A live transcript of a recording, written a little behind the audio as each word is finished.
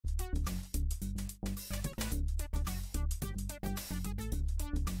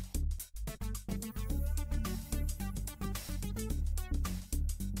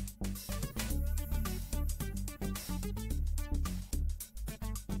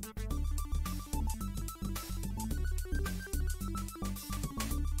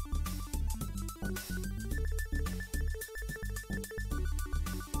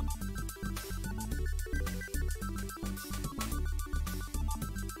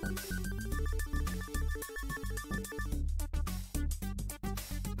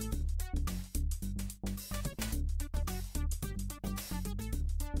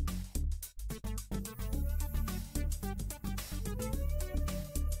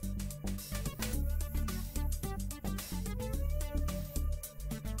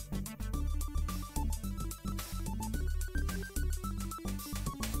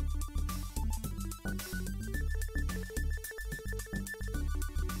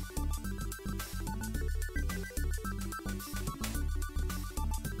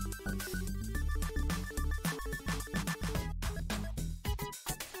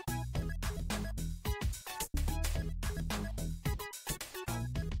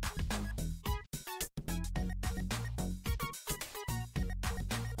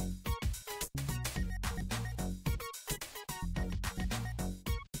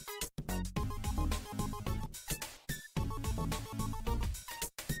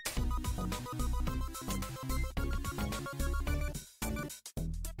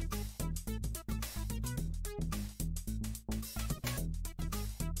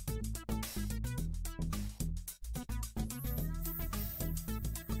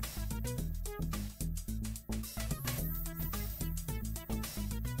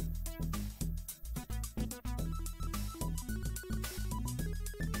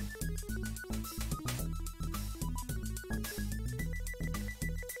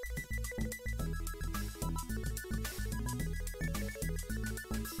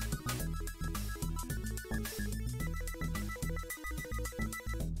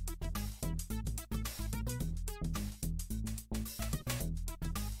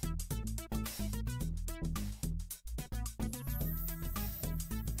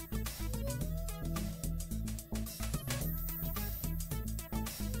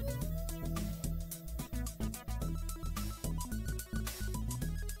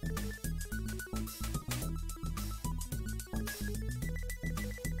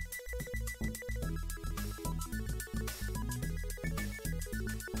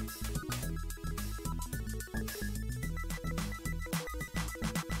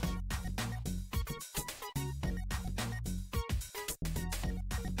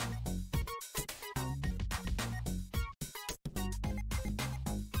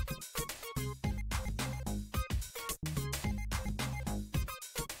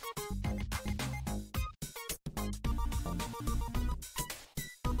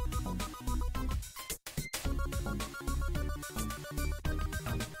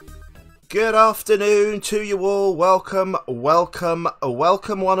Good afternoon to you all. Welcome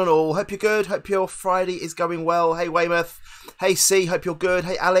one and all. Hope you're good. Hope your Friday is going well. Hey Weymouth. Hey C. Hope you're good.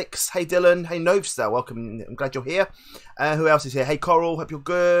 Hey Alex. Hey Dylan. Hey Novstar. Welcome. I'm glad you're here. Who else is here? Hey Coral. Hope you're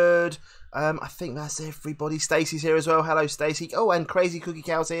good. I think that's everybody. Stacey's here as well. Hello Stacey. Oh, and Crazy Cookie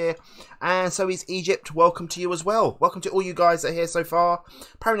Cow's here. And so is Egypt. Welcome to you as well. Welcome to all you guys that are here so far.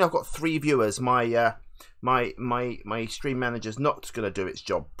 Apparently I've got 3 viewers. My stream manager's not going to do its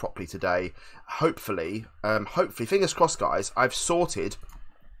job properly today. Hopefully, fingers crossed, guys. I've sorted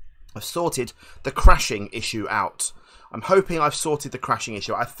the crashing issue out. I'm hoping I've sorted the crashing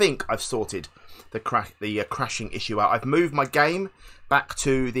issue. I think I've sorted the crashing issue out. I've moved my game back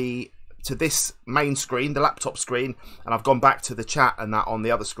to this main screen, the laptop screen, and I've gone back to the chat and that on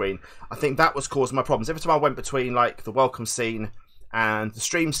the other screen. I think that was causing my problems. Every time I went between like the welcome scene and the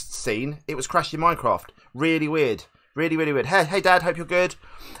stream scene, it was crashing Minecraft. Really weird. Really weird. Hey Dad, hope you're good.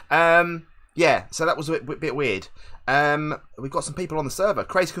 Yeah, so that was a bit weird. We've got some people on the server.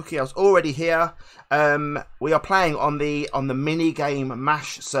 Crazy Cookie, I was already here. We are playing on the Minigame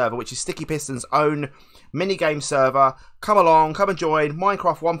Mash server, which is Sticky Piston's own minigame server. Come along, come and join.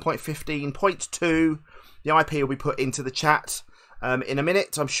 Minecraft 1.15.2. The IP will be put into the chat in a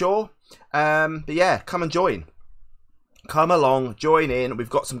minute, I'm sure. But yeah, come and join. Come along, join in. We've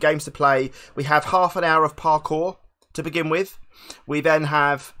got some games to play. We have half an hour of parkour to begin with. We then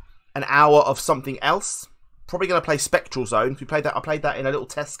have an hour of something else. Probably going to play Spectral Zone. I played that in a little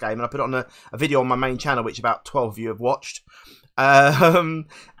test game, and I put it on a video on my main channel, which about 12 of you have watched. And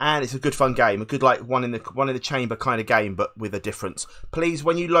it's a good fun game, a good like one in the chamber kind of game, but with a difference. Please,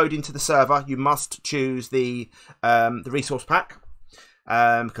 when you load into the server, you must choose the resource pack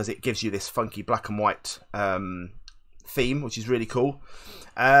because it gives you this funky black and white theme, which is really cool.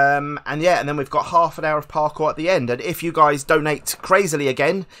 And then we've got half an hour of parkour at the end, and if you guys donate crazily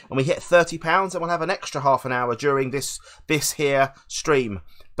again and we hit £30, then we'll have an extra half an hour during this here stream.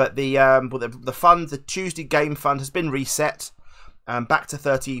 But the fund, the Tuesday game fund, has been reset back to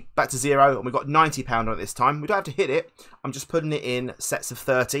 0, and we've got £90 on it this time. We don't have to hit it. I'm just putting it in sets of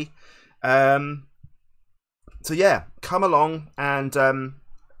 30. So yeah, come along and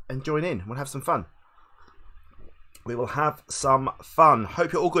and join in. We'll have some fun. We will have some fun.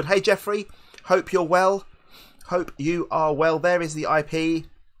 Hope you're all good. Hey, Jeffrey. Hope you're well. Hope you are well. There is the IP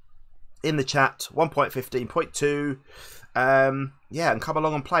in the chat. 1.15.2. Yeah, and come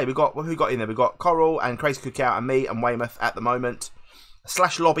along and play. What have we got in there? We've got Coral and Crazy Cookout and me and Weymouth at the moment.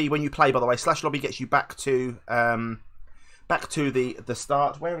 Slash lobby when you play, by the way. Slash lobby gets you back to the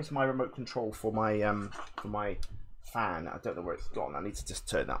start. Where is my remote control for my fan? I don't know where it's gone. I need to just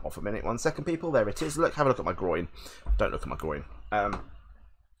turn that off a minute. 1 second, people. There it is. Look, have a look at my groin. Don't look at my groin.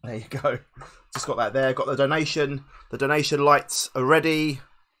 There you go. Just got that there. Got the donation. The donation lights are ready.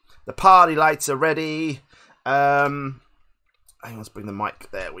 The party lights are ready. Hang on, let's bring the mic.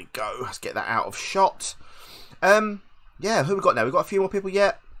 There we go. Let's get that out of shot. Yeah, who we got now? We've got a few more people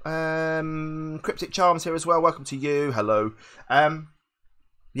yet. Cryptic Charms here as well. Welcome to you. Hello.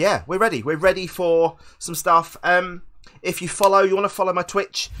 Yeah, we're ready. We're ready for some stuff. If you want to follow my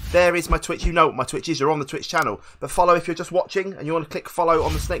Twitch, there is my Twitch. You know what my Twitch is. You're on the Twitch channel. But follow if you're just watching and you want to click follow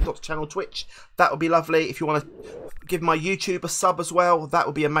on the SnakeDoctor channel Twitch. That would be lovely. If you want to give my YouTube a sub as well, that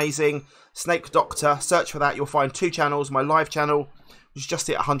would be amazing. SnakeDoctor. Search for that. You'll find 2 channels. My live channel, which is just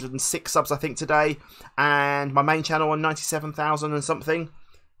hit 106 subs, I think, today. And my main channel on 97,000 and something.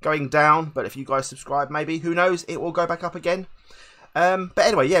 Going down. But if you guys subscribe, maybe. Who knows? It will go back up again. But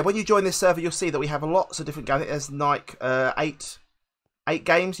anyway, yeah, when you join this server, you'll see that we have lots of different games. There's like 8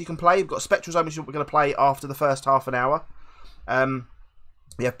 games you can play. We've got Spectral Zone, which we're going to play after the first half an hour.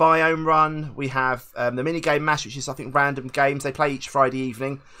 We have Biome Run. We have the Minigame Mash, which is, I think, random games. They play each Friday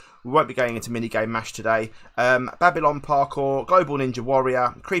evening. We won't be going into Minigame Mash today. Babylon Parkour, Global Ninja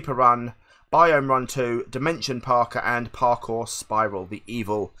Warrior, Creeper Run, Biome Run 2, Dimension Parker, and Parkour Spiral. The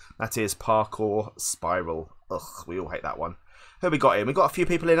evil that is Parkour Spiral. Ugh, we all hate that one. Who we got in? We've got a few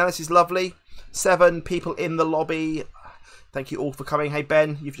people in now. This is lovely. 7 people in the lobby. Thank you all for coming. Hey,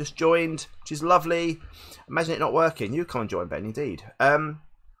 Ben, you've just joined, which is lovely. Imagine it not working. You come and join, Ben, indeed.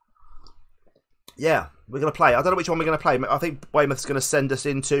 Yeah, we're going to play. I don't know which one we're going to play. I think Weymouth's going to send us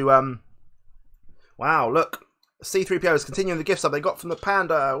into... Wow, look. C3PO is continuing the gift sub they got from the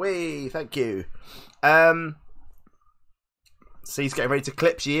Panda. Whee, thank you. C's getting ready to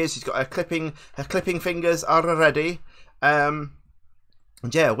clip. She is. She's got her clipping fingers are ready.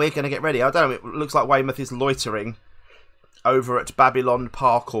 Yeah, we're going to get ready. I don't know, it looks like Weymouth is loitering over at Babylon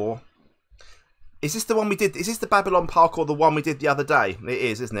Parkour. Is this the one we did? Is this the Babylon Parkour, the one we did the other day? It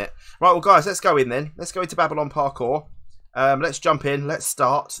is, isn't it? Right, well, guys, let's go in then. Let's go into Babylon Parkour. Let's jump in. Let's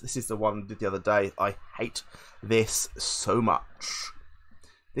start. This is the one we did the other day. I hate this so much.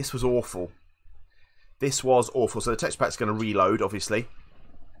 This was awful. This was awful. So the texture pack's going to reload, obviously.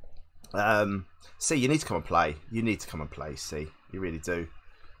 C, you need to come and play. You need to come and play, C. You really do.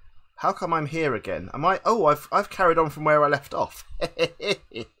 How come I'm here again? Am I... Oh, I've carried on from where I left off.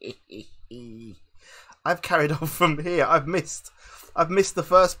 I've carried on from here. I've missed the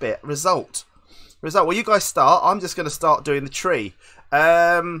first bit. Result. Well, you guys start. I'm just going to start doing the tree.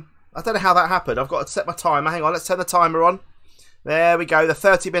 I don't know how that happened. I've got to set my timer. Hang on, let's turn the timer on. There we go. The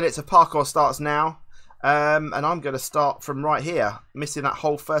 30 minutes of parkour starts now. And I'm going to start from right here, missing that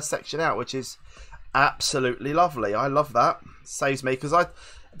whole first section out, which is absolutely lovely. I love that. Saves me, because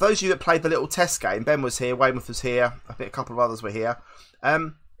those of you that played the little test game, Ben was here, Weymouth was here, I think a couple of others were here.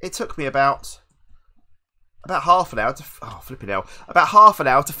 It took me about half an hour to about half an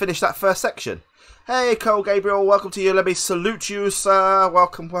hour to finish that first section. Hey, Cole Gabriel, welcome to you. Let me salute you, sir.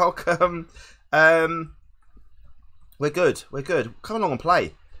 Welcome. We're good. Come along and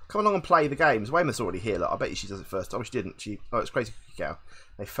play. Come along and play the games. Weymouth's already here. Look, I bet you she does it first. Oh, she didn't. Oh, it's Crazy Cow.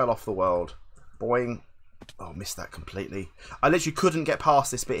 They fell off the world. Boing. Oh, missed that completely. I literally couldn't get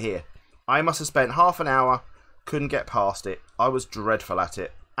past this bit here. I must have spent half an hour. Couldn't get past it. I was dreadful at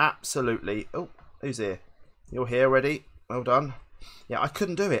it. Absolutely. Oh, who's here? You're here already. Well done. Yeah, I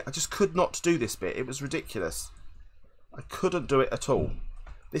couldn't do it. I just could not do this bit. It was ridiculous. I couldn't do it at all.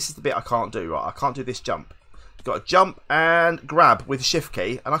 This is the bit I can't do, right? I can't do this jump. You've got to jump and grab with the shift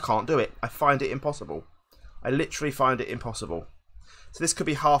key, and I can't do it. I find it impossible. I literally find it impossible. So this could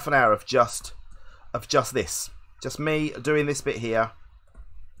be half an hour of just this. Just me doing this bit here.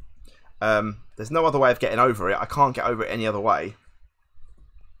 There's no other way of getting over it. I can't get over it any other way.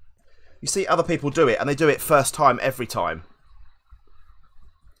 You see other people do it, and they do it first time every time.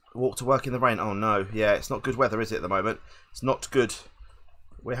 Walk to work in the rain. Oh no, yeah, it's not good weather, is it, at the moment? It's not good.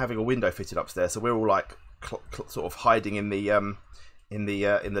 We're having a window fitted upstairs, so we're all like sort of hiding in the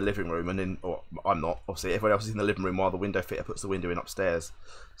living room, and or I'm not. Obviously, everyone else is in the living room while the window fitter puts the window in upstairs.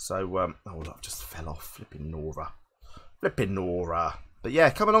 So, oh look, just fell off. Flipping Nora. But yeah,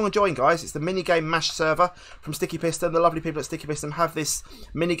 come along and join, guys. It's the Minigame Mash server from Sticky Piston. The lovely people at Sticky Piston have this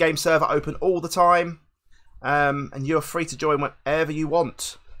Minigame server open all the time. And you're free to join whenever you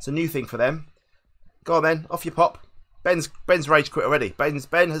want. It's a new thing for them. Go on then, off you pop. Ben's rage quit already. Ben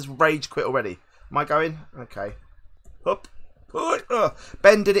has rage quit already. Am I going? Okay. Up.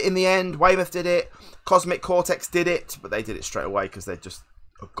 Ben did it in the end. Weymouth did it. Cosmic Cortex did it, but they did it straight away because they're just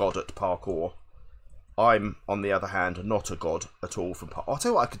a god at parkour. I'm, on the other hand, not a god at all from parkour. I'll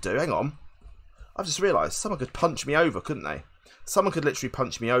tell you what I could do. Hang on. I've just realised someone could punch me over, couldn't they? Someone could literally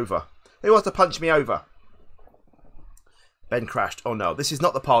punch me over. Who wants to punch me over? Ben crashed. Oh no, this is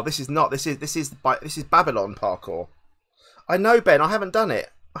not the parkour. This is Babylon parkour. I know, Ben. I haven't done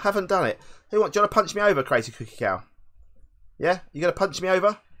it. Do you want to punch me over, Crazy Cookie Cow? Yeah? You going to punch me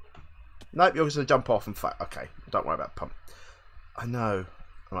over? Nope, you're just going to jump off and fight. Okay, don't worry about pump. I know.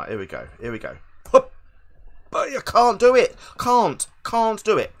 All right, here we go. But you can't do it. Can't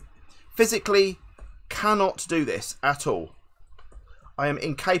do it. Physically, cannot do this at all. I am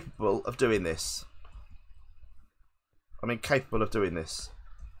incapable of doing this. Oh,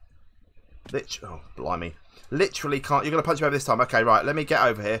 blimey. Literally can't. You're going to punch me over this time. Okay, right. Let me get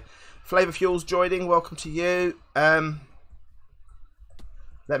over here. Flavor Fuel's joining. Welcome to you.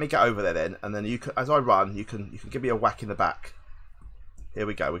 Let me get over there then, and then you can, as I run, you can give me a whack in the back. Here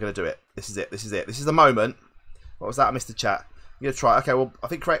we go. We're going to do it. This is it. This is the moment. What was that, Mr. Chat? I'm going to try. Okay. Well, I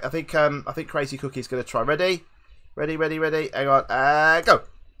think Crazy Cookie's going to try. Ready. Hang on. Go.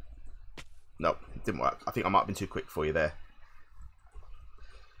 Nope, it didn't work. I think I might have been too quick for you there.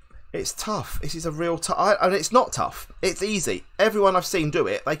 It's tough. This is a real tough. I mean, it's not tough. It's easy. Everyone I've seen do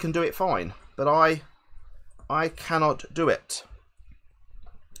it, they can do it fine. But I cannot do it.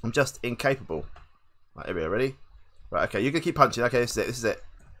 I'm just incapable. Right, here we are. Ready? Right, okay. You're going to keep punching. Okay, this is it.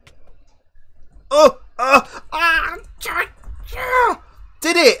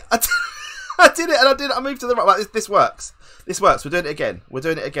 Did it! I did it, and I moved to the right. Right, this works. This works. We're doing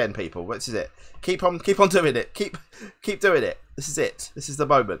it again. People. This is it. Keep on doing it. Keep doing it. This is it. This is the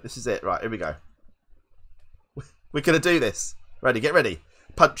moment. This is it. Right, here we go. We're gonna do this. Ready? Get ready.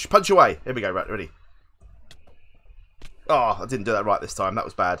 Punch away. Here we go. Right, ready. Oh, I didn't do that right this time. That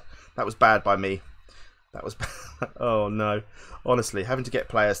was bad. That was bad by me. That was bad. Oh no. Honestly, having to get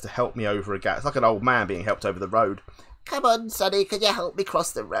players to help me over a gap. It's like an old man being helped over the road. Come on, Sonny, can you help me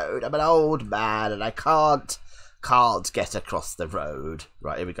cross the road? I'm an old man and I can't get across the road.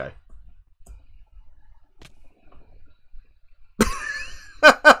 Right, here we go.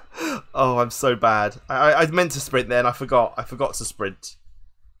 Oh, I'm so bad. I meant to sprint there and I forgot. I forgot to sprint.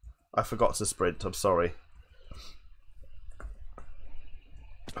 I'm sorry.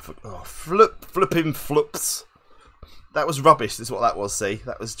 Flipping flips. That was rubbish, is what that was, see?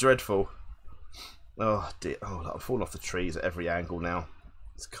 That was dreadful. Oh dear. Oh, I'm falling off the trees at every angle now.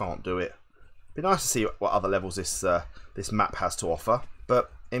 Just can't do it. Be nice to see what other levels this map has to offer,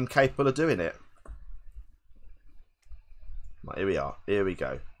 but incapable of doing it. Right, here we are. Here we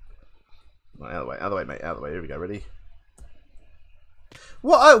go. Right, out of the way, mate. Out of the way. Here we go. Ready?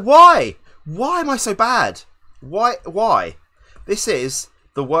 What? Why? Why am I so bad? Why? This is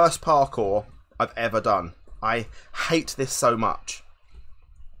the worst parkour I've ever done. I hate this so much.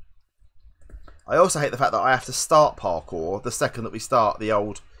 I also hate the fact that I have to start parkour the second that we start the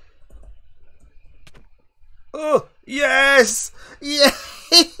old... Oh, yes! Yeah!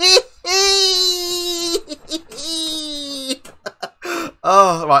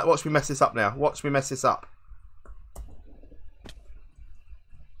 Oh, right, watch me mess this up now. Watch me mess this up.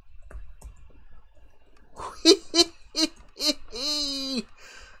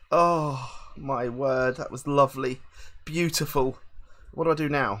 Oh, my word, that was lovely. Beautiful. What do I do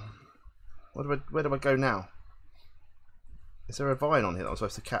now? Where do I go now? Is there a vine on here that I'm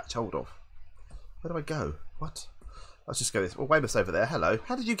supposed to catch hold of? Where do I go? What? Let's just go this. Well, Weymouth's over there. Hello.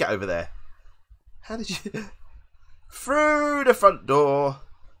 How did you get over there? How did you... Through the front door.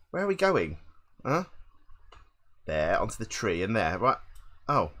 Where are we going? Huh? There, onto the tree and there. Right.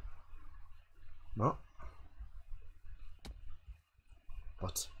 Oh. What?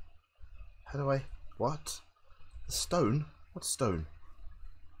 What? How do I... What? The stone? What stone?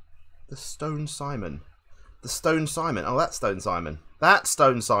 The Stone Simon. The Stone Simon. Oh, that's Stone Simon. That's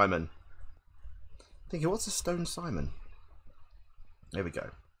Stone Simon. Thinking, what's a Stone Simon? There we go.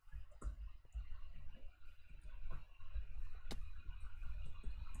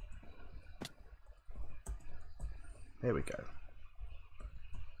 There we go.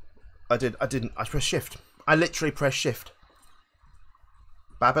 I pressed shift. I literally pressed shift.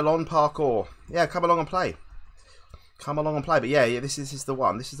 Babylon parkour. Yeah, come along and play. Come along and play. But yeah, this is the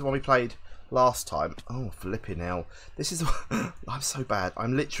one. This is the one we played last time. Oh, flipping hell. This is... I'm so bad.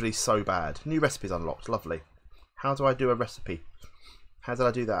 I'm literally so bad. New recipes unlocked. Lovely. How do I do a recipe? How did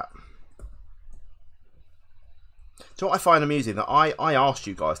I do that? So what I find amusing, that I asked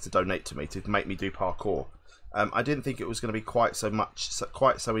you guys to donate to me to make me do parkour. I didn't think it was going to be quite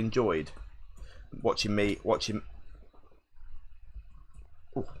so enjoyed watching me... Oh,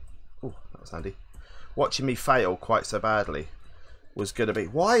 that was handy. Watching me fail quite so badly was going to be...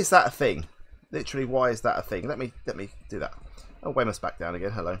 Why is that a thing? Literally, why is that a thing? Let me do that. Oh, Weymouth's back down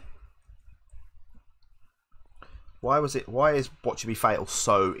again. Hello. Why is watching me fail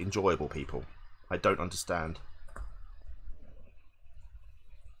so enjoyable, people? I don't understand.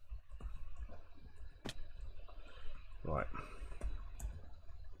 Right.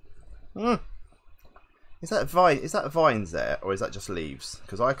 Is that vines there, or is that just leaves?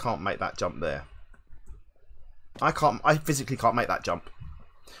 Because I can't make that jump there. I physically can't make that jump.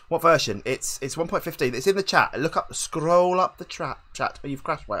 What version? It's 1.15. It's in the chat. Look up, scroll up the chat. Oh, you've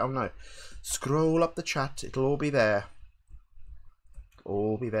crashed. Wait, oh no. Scroll up the chat. It'll all be there. It'll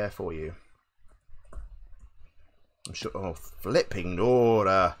all be there for you. I'm sure. Oh, flipping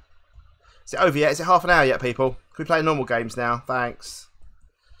order. Is it over yet? Is it half an hour yet, people? Can we play normal games now? Thanks.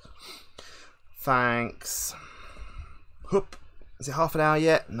 Thanks. Whoop. Is it half an hour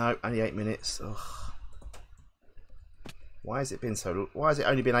yet? No, only 8 minutes. Ugh. Why has it been so... Why has it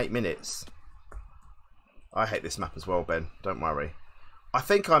only been 8 minutes? I hate this map as well, Ben. Don't worry. I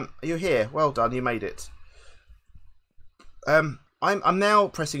think I'm... Are you here? Well done, you made it. I'm now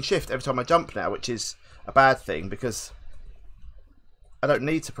pressing shift every time I jump now, which is a bad thing because I don't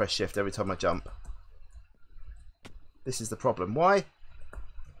need to press shift every time I jump. This is the problem. Why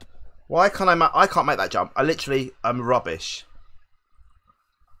can't I can't make that jump? I'm rubbish.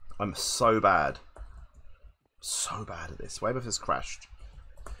 I'm so bad. So bad at this. Weymouth has crashed.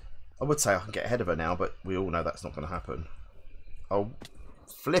 I would say I can get ahead of her now, but we all know that's not going to happen. Oh,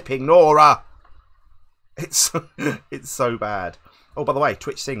 flipping Nora! It's so bad. Oh, by the way,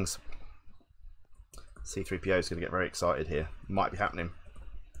 Twitch sings. C3PO is going to get very excited here. Might be happening.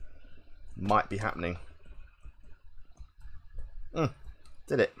 Might be happening.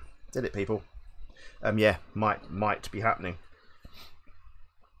 Did it? Did it, people? Yeah, might be happening.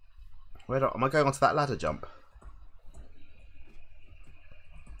 Am I going onto that ladder jump?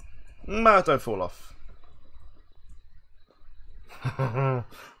 No, don't fall off.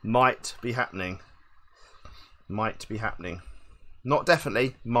 Might be happening. Might be happening. Not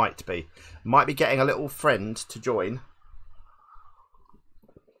definitely. Might be. Might be getting a little friend to join.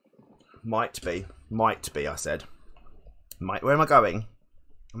 Might be. Might be, I said. Might. Where am I going?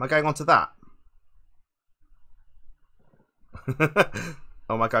 Am I going onto that?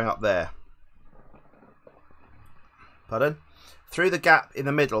 Or am I going up there? Pardon? Through the gap in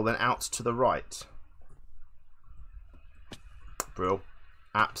the middle, then out to the right. Brill.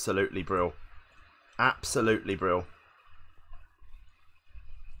 Absolutely brill. Absolutely brill.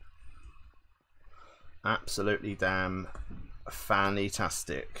 Absolutely damn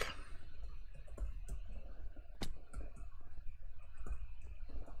fantastic.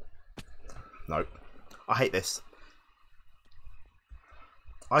 Nope. I hate this.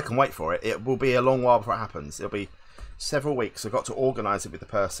 I can wait for it. It will be a long while before it happens. It'll be several weeks. I've got to organise it with the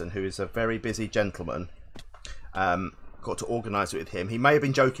person who is a very busy gentleman. Got to organise it with him. He may have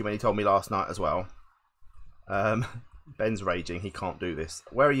been joking when he told me last night as well. Ben's raging. He can't do this.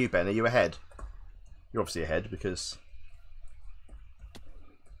 Where are you, Ben? Are you ahead? You're obviously ahead because...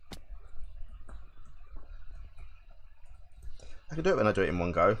 I can do it when I do it in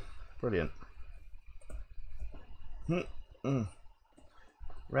one go. Brilliant.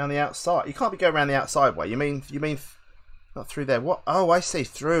 Around the outside. You can't be going around the outside way. You mean not through there? What? Oh, I see.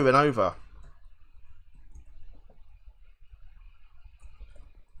 Through and over.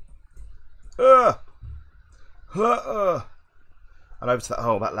 And over to that.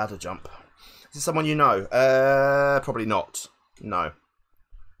 Oh, that ladder jump. Is this someone you know? Probably not. No.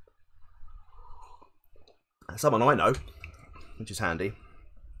 Someone I know, which is handy.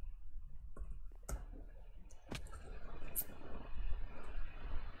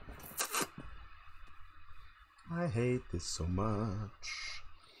 I hate this so much.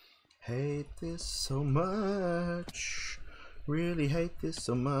 Hate this so much. Really hate this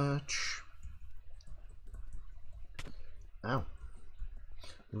so much. Ow.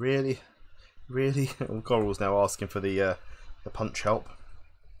 Really? Coral's now asking for the punch help.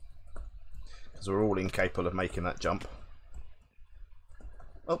 Because we're all incapable of making that jump.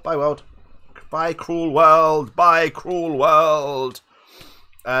 Oh, bye world. Bye cruel world. Bye cruel world.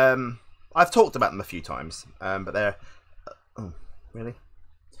 I've talked about them a few times, but they're... oh, really?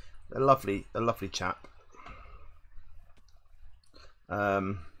 A lovely chap.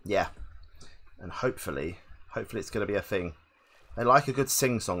 Yeah, and hopefully it's going to be a thing. They like a good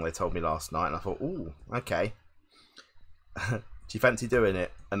sing song, they told me last night, and I thought, ooh, okay. Do you fancy doing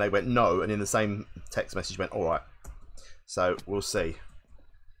it? And they went no, and in the same text message went, all right. So we'll see.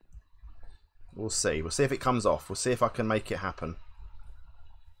 We'll see. We'll see if it comes off. We'll see if I can make it happen.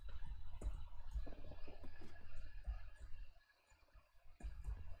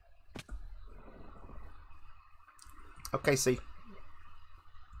 Okay, see.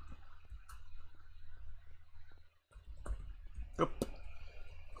 Hoop.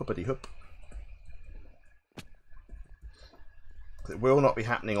 Hoopity hoop. It will not be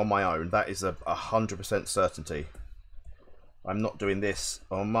happening on my own. That is 100% certainty. I'm not doing this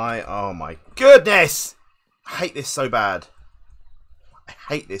on my... Oh my goodness! I hate this so bad. I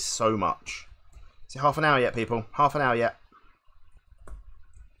hate this so much. Is it half an hour yet, people? Half an hour yet.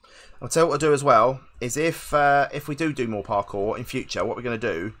 I'll tell you what I'll do as well is if we do more parkour in future, what we're going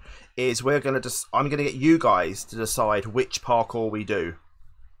to do is I'm going to get you guys to decide which parkour we do.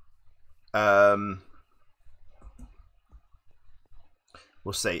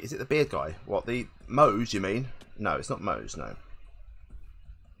 We'll see. Is it the beard guy? What, the Mose, you mean? No, it's not Mose, no.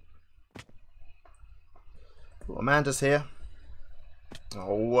 Oh, Amanda's here.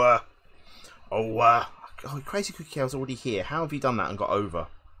 Oh, Crazy Cookie Cow already here. How have you done that and got over?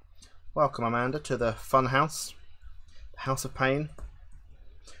 Welcome, Amanda, to the fun house. The House of Pain.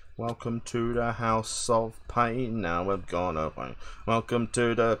 Welcome to the House of Pain. Now we're gonna play. Welcome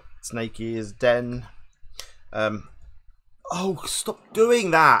to the Snakey's Den. Oh, stop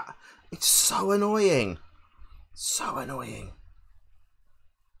doing that! It's so annoying. So annoying.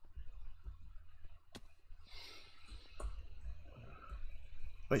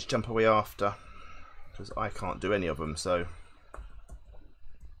 Which jump are we after? Because I can't do any of them, so...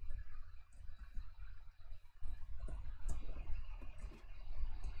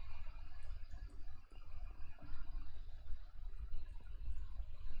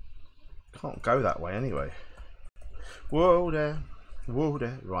 Can't go that way anyway. Whoa there, whoa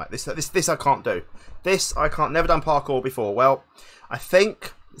there. Right, this I can't do. This I can't. Never done parkour before. Well, I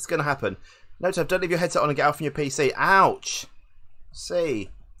think it's going to happen. Note, don't leave your headset on and get out from your PC. Ouch.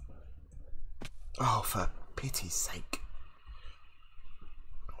 See. Oh, for pity's sake.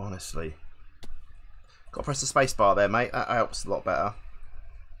 Honestly. Got to press the space bar there, mate. That helps a lot better.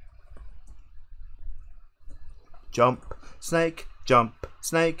 Jump, snake, jump,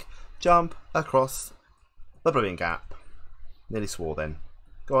 snake. Jump across the blooming gap. Nearly swore then.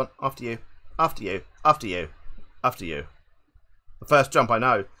 Go on, after you. After you. After you. After you. The first jump, I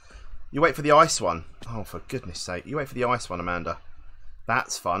know. You wait for the ice one. Oh, for goodness sake. You wait for the ice one, Amanda.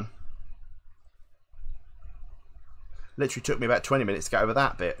 That's fun. Literally took me about 20 minutes to get over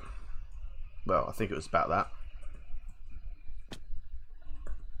that bit. Well, I think it was about that.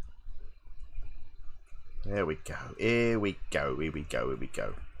 There we go. Here we go. Here we go. Here we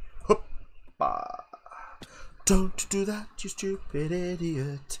go. Don't do that, you stupid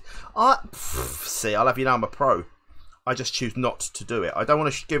idiot. See, I'll have you know I'm a pro. I just choose not to do it. I don't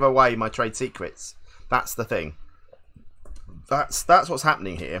want to give away my trade secrets. That's the thing. That's what's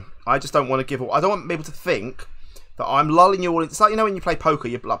happening here. I just don't want to give. I don't want people to think that I'm lulling you all. It's like, you know, when you play poker,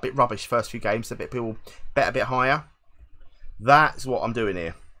 you're like a bit rubbish first few games. A bit people bet a bit higher. That's what I'm doing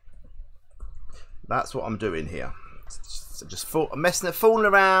here. That's what I'm doing here. Just fooling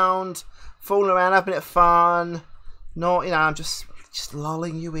around, having it fun. Not, you know, I'm just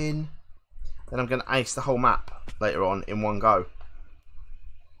lulling you in. Then I'm going to ace the whole map later on in one go.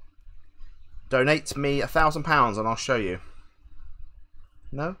 Donate me £1,000 and I'll show you.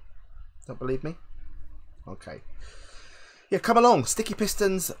 No? Don't believe me? Okay. Yeah, come along. Sticky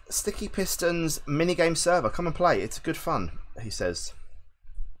Pistons minigame server. Come and play. It's good fun, he says.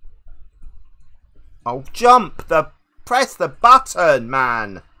 Oh, jump! Press the button,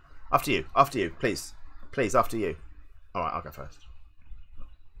 man! After you, please. Please, after you. Alright, I'll go first.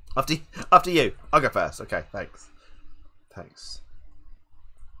 After you. I'll go first. Okay, thanks. Thanks.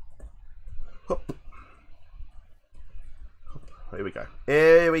 Hoop. Hoop. Here we go.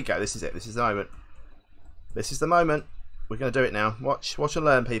 Here we go. This is it. This is the moment. This is the moment. We're going to do it now. Watch and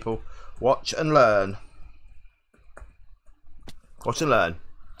learn, people. Watch and learn. Watch and learn.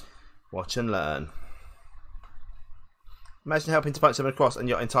 Watch and learn. Imagine helping to punch someone across and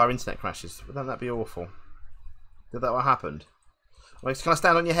your entire internet crashes. Wouldn't that be awful? Did that what happened? Wait, can I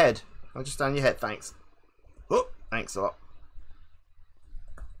stand on your head? I'll just stand on your head, thanks. Oh, thanks a lot.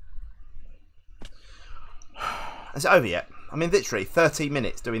 Is it over yet? I mean, literally 13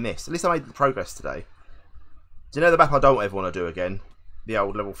 minutes doing this. At least I made progress today. Do you know the map I don't ever want to do again? The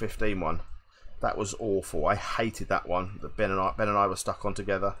old level 15 one. That was awful. I hated that one that Ben and I were stuck on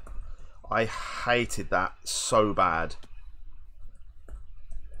together. I hated that so bad.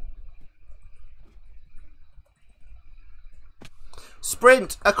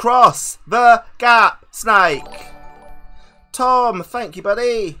 Sprint across the gap, Snake. Tom, thank you,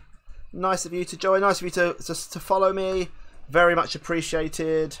 buddy. Nice of you to join. Nice of you to follow me. Very much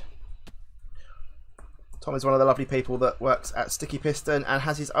appreciated. Tom is one of the lovely people that works at Sticky Piston and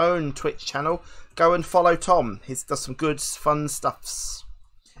has his own Twitch channel. Go and follow Tom. He does some good, fun stuffs.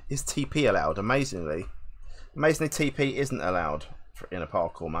 Is TP allowed? Amazingly. Amazingly, TP isn't allowed in a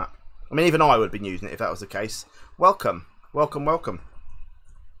parkour map. I mean, even I would have been using it if that was the case. Welcome. Welcome, welcome.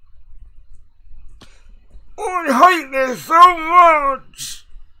 I hate this so much.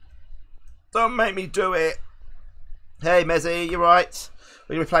 Don't make me do it. Hey, Mezzy, you right?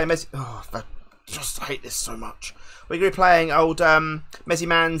 We're going to be playing Mezzy. Oh, I just hate this so much. We're going to be playing old Mezzy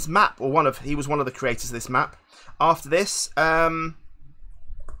Man's map, or he was one of the creators of this map. After this,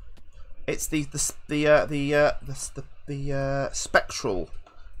 it's the Spectral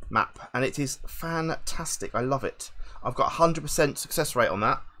map, and it is fantastic. I love it. I've got 100% success rate on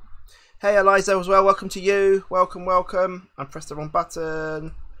that. Hey, Eliza as well. Welcome to you. Welcome, welcome. I pressed the wrong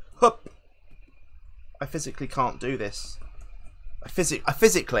button. Hup. I physically can't do this. I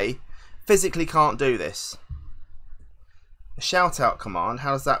physically can't do this. A shout out command.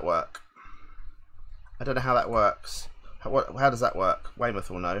 How does that work? I don't know how that works. How does that work?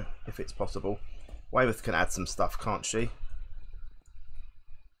 Weymouth will know if it's possible. Weymouth can add some stuff, can't she?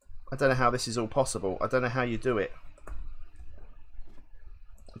 I don't know how this is all possible. I don't know how you do it.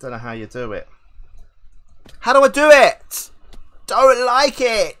 I don't know how you do it. How do I do it? Don't like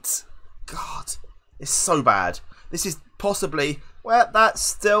it. God, it's so bad. This is possibly, well, that's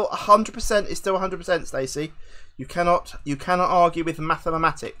still 100%. It's still 100%, Stacey. You cannot argue with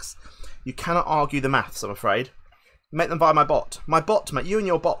mathematics. You cannot argue the maths, I'm afraid. Make them buy my bot. My bot, mate. You and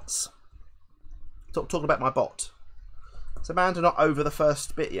your bots. Talking about my bot. Is Amanda not over the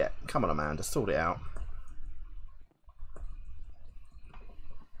first bit yet? Come on, Amanda, sort it out.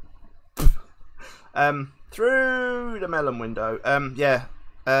 Through the melon window. Yeah.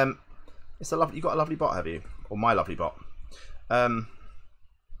 It's a lovely. You got a lovely bot, have you? Or my lovely bot. Right.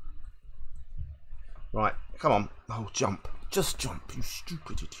 Come on. Oh, jump. Just jump, you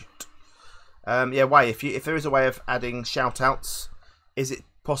stupid idiot. Yeah. Why? If there is a way of adding shout outs, is it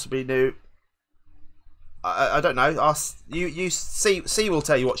possibly new? I don't know. Ask you. C will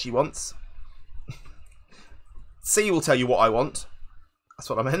tell you what she wants. C will tell you what I want. That's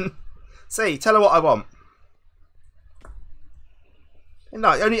what I meant. C, tell her what I want.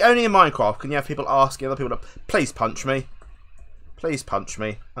 No, only in Minecraft can you have people asking other people to please punch me. Please punch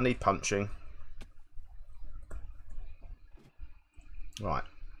me. I need punching. Right.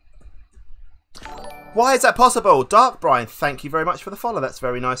 Why is that possible? Dark Brian, thank you very much for the follow. That's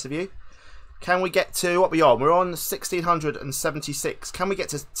very nice of you. Can we get to, what are we on? We're on 1,676. Can we get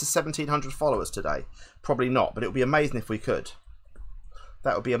to 1,700 followers today? Probably not, but it would be amazing if we could.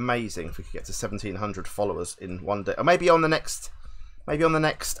 That would be amazing if we could get to 1,700 followers in one day. Or maybe on the next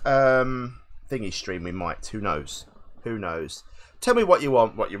thingy stream we might. Who knows? Who knows? Tell me what you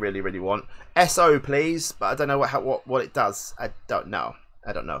want, what you really, really want. SO, please. But I don't know what it does. I don't know.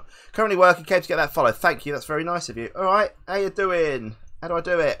 I don't know. Currently working. Came to get that follow. Thank you. That's very nice of you. All right. How you doing? How do I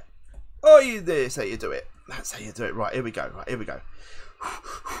do it? Oh, you do. That's how you do it. That's how you do it. Right. Here we go. Right. Here we go.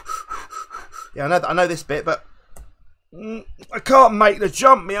 Yeah, I know this bit, but I can't make the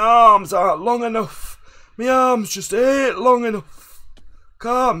jump. My arms aren't long enough. My arms just ain't long enough.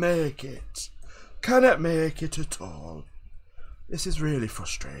 Can't make it. Cannot make it at all. This is really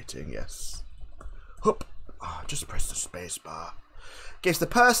frustrating, yes. Hup. Oh, just press the space bar. Gives the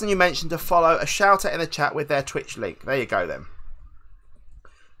person you mentioned a follow a shout out in the chat with their Twitch link. There you go then.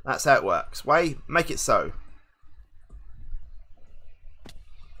 That's how it works. Way, make it so.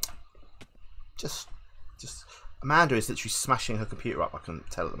 Just Amanda is literally smashing her computer up, I can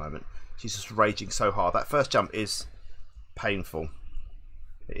tell at the moment. She's just raging so hard. That first jump is painful.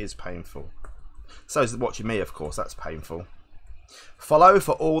 It is painful. So is watching me, of course. That's painful. Follow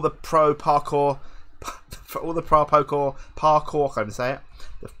for all the pro parkour, parkour, can I say it?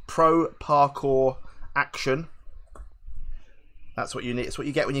 The pro parkour action. That's what you need. It's what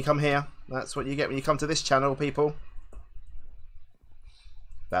you get when you come here. That's what you get when you come to this channel, people.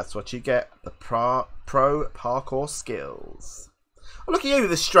 That's what you get. The pro parkour skills. Oh, look at you,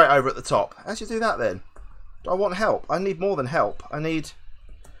 this straight over at the top. How do you do that then? I want help. I need more than help. I need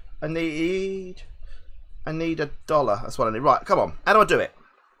 $1. That's what I need. Right, come on. How do I do it?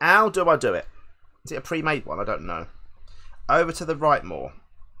 How do I do it? Is it a pre-made one? I don't know. Over to the right more.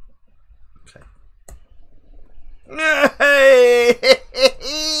 Okay.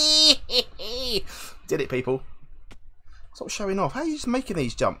 Did it, people. Stop showing off. How are you just making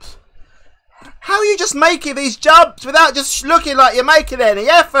these jumps? How are you just making these jumps without just looking like you're making any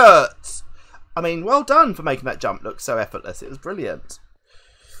effort? I mean, well done for making that jump look so effortless. It was brilliant.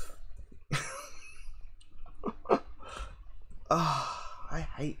 Oh, I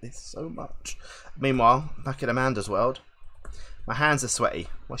hate this so much. Meanwhile, back in Amanda's world, my hands are sweaty.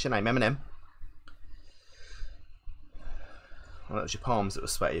 What's your name? Eminem? Well, that was your palms that were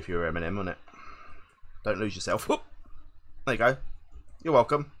sweaty if you were Eminem, wasn't it? Don't lose yourself. Whoop. There you go. You're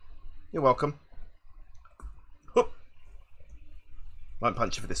welcome. You're welcome. Whoop. Won't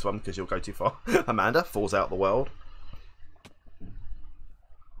punch you for this one because you'll go too far. Amanda falls out of the world.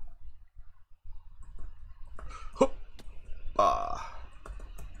 Whoop. Ah.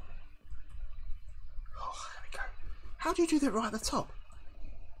 Oh, there we go. How do you do that right at the top?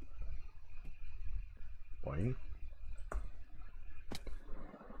 Boing.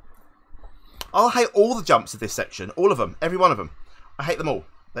 I hate all the jumps of this section. All of them. Every one of them. I hate them all.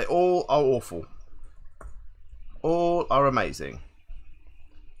 They all are awful. All are amazing.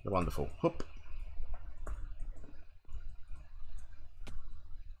 They're wonderful. Whoop.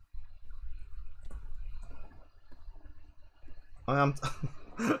 I am...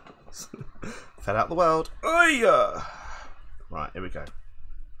 Fell out the world. Oh, right, here we go.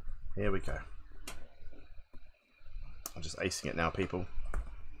 Here we go. I'm just acing it now, people.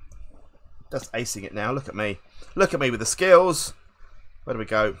 Just acing it now. Look at me. Look at me with the skills. Where do we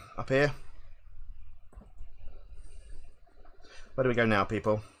go? Up here? Where do we go now,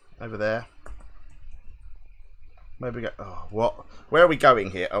 people? Over there. Where do we go? Oh, what? Where are we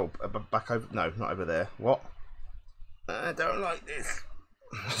going here? Oh, back over. No, not over there. What? I don't like this.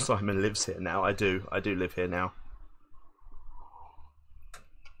 Simon lives here now. I do. I do live here now.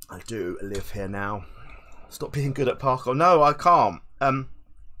 I do live here now. Stop being good at parkour. No, I can't.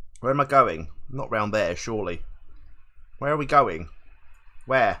 Where am I going? Not round there, surely. Where are we going?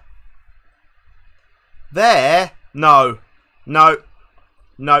 Where? There? No. No.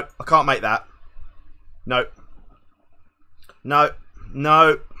 No. I can't make that. No. No.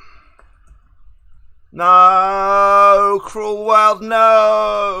 No. No. Cruel world,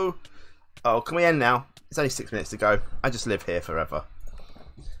 no. Oh, can we end now? It's only 6 minutes to go. I just live here forever.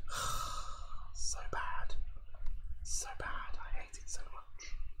 So bad. So bad. I hate it so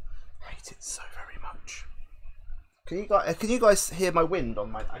much. I hate it so very much. Can you guys hear my wind on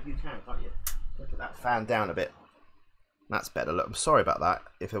my... You can, can't you? Look at that fan down a bit. That's better. Look, I'm sorry about that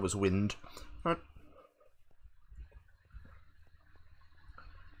if there was wind.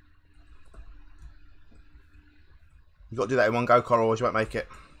 You got to do that in one go, Coral, or you won't make it.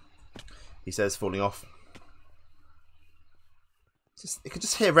 He says, falling off. You can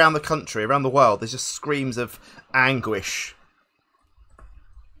just hear around the country, around the world, there's just screams of anguish.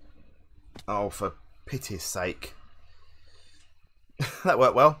 Oh, for pity's sake. That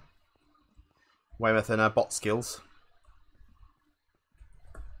worked well. Weymouth and her bot skills.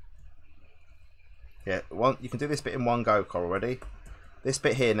 Yeah, you can do this bit in one go, Coral, ready? This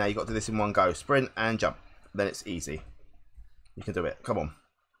bit here now, you've got to do this in one go. Sprint and jump. Then it's easy. You can do it. Come on.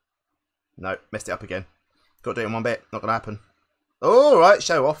 No, messed it up again. Got to do it in one bit. Not going to happen. All right,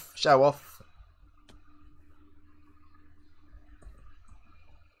 show off. Show off.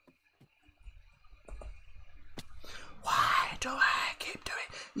 Why do I keep doing...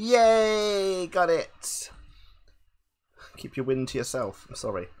 Yay! Got it. Keep your wind to yourself. I'm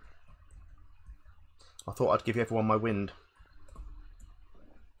sorry. I thought I'd give everyone my wind.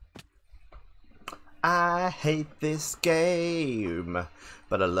 I hate this game,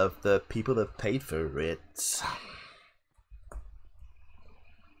 but I love the people that paid for it.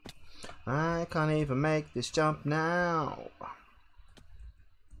 I can't even make this jump now.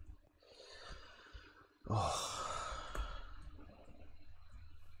 Oh.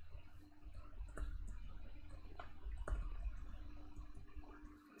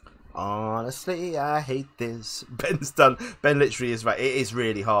 Honestly, I hate this. Ben's done. Ben literally is right. It is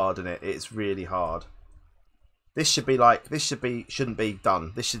really hard, isn't it? It's really hard. This should be like. This shouldn't be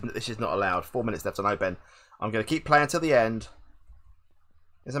done. This is not allowed. 4 minutes left. I know, Ben. I'm going to keep playing till the end.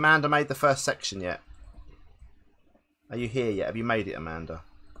 Has Amanda made the first section yet? Are you here yet? Have you made it, Amanda?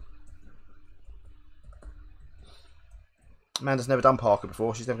 Amanda's never done parkour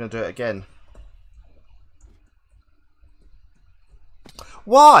before. She's never going to do it again.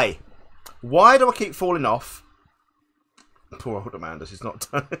 Why? Why do I keep falling off? Poor old Amanda, she's not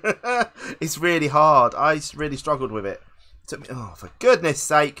done. It's really hard. I really struggled with it. It took me, oh, for goodness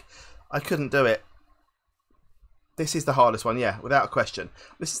sake. I couldn't do it. This is the hardest one, yeah, without a question.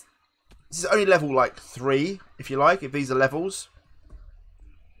 This is only level like 3, if you like, if these are levels.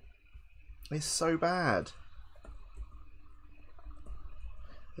 It's so bad.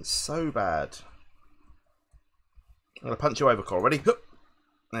 It's so bad. I'm going to punch you over, Cole. Ready?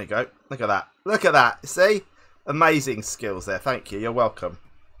 There you go. Look at that. Look at that. See? Amazing skills there. Thank you. You're welcome.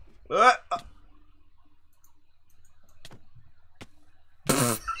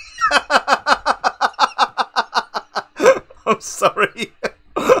 I'm sorry.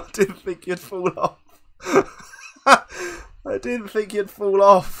 I didn't think you'd fall off. I didn't think you'd fall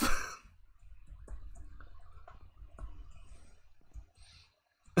off.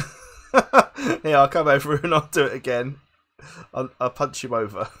 Yeah, I'll come over and I'll do it again. I'll punch him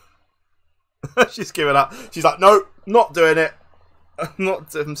over. She's giving up. She's like, no, not doing it.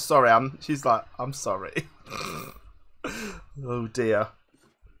 I'm sorry. She's like, I'm sorry. Oh dear.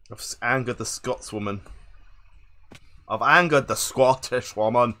 I've angered the Scotswoman. I've angered the Scottish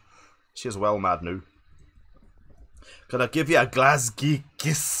woman. She's well mad now. Can I give you a Glasgow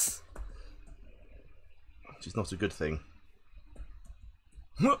kiss? Which is not a good thing.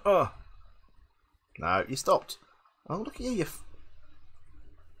 No, you stopped. Oh, look at you.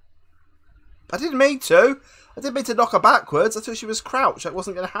 I didn't mean to. I didn't mean to knock her backwards. I thought she was crouched. That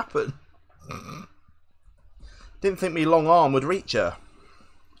wasn't going to happen. Didn't think me long arm would reach her.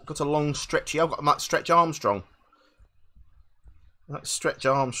 Got a long stretchy. I've got a Stretch Armstrong. Like Stretch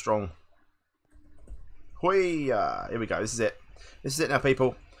Armstrong. Whee! Here we go. This is it. This is it now,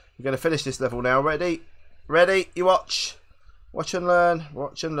 people. We're going to finish this level now. Ready? Ready? You watch. Watch and learn.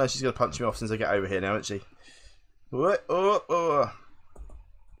 Watch and learn. She's going to punch me off since I get over here now, isn't she?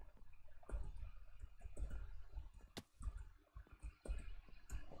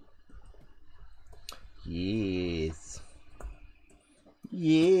 Yes.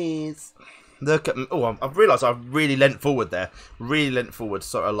 Yes. Look at me. Oh, I've realised I really leant forward there. Really leant forward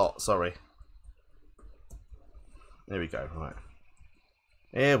a lot. Sorry. There we go. Right.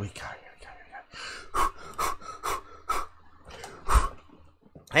 Here we go.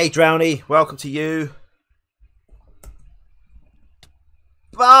 Hey, Drowny. Welcome to you.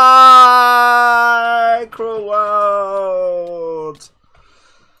 Bye, cruel world.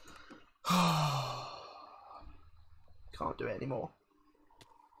 Can't do it anymore.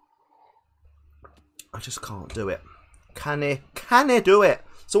 I just can't do it. Can I do it?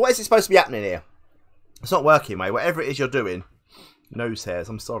 So what is it supposed to be happening here? It's not working, mate. Whatever it is you're doing. Nose hairs,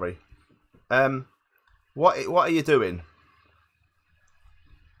 I'm sorry. What are you doing?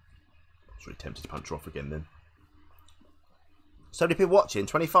 I was really tempted to punch her off again then. So many people watching.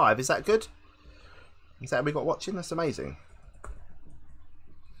 25, is that good? Is that we got watching? That's amazing.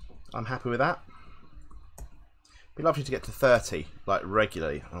 I'm happy with that. It'd be lovely to get to 30, like,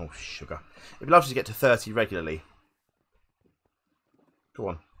 regularly. Oh, sugar. It'd be lovely to get to 30 regularly. Go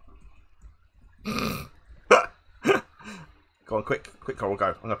on. Go on, quick, Coral, go.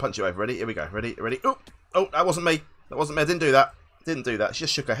 I'm going to punch you over. Ready? Here we go. Ready? Oh, that wasn't me. That wasn't me. I didn't do that. She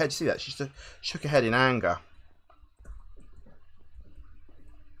just shook her head. You see that? She just shook her head in anger.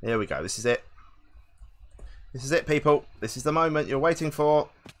 Here we go. This is it. This is it, people. This is the moment you're waiting for.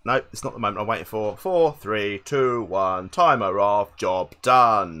 No, it's not the moment I'm waiting for. 4, 3, 2, 1. Timer off. Job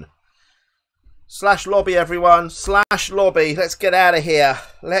done. Slash lobby, everyone. Slash lobby. Let's get out of here.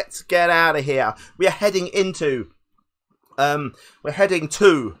 Let's get out of here. We are heading into... We're heading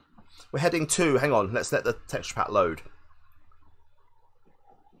to... Hang on. Let's let the texture pack load.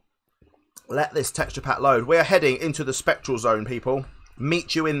 Let this texture pack load. We are heading into the spectral zone, people.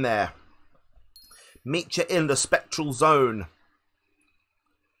 Meet you in there. Meet you in the spectral zone.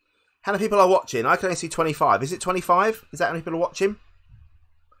 How many people are watching? I can only see 25. Is it 25? Is that how many people are watching?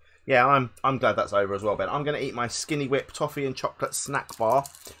 Yeah, I'm glad that's over as well, Ben. I'm going to eat my Skinny Whip toffee and chocolate snack bar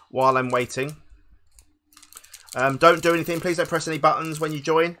while I'm waiting. Don't do anything. Please don't press any buttons when you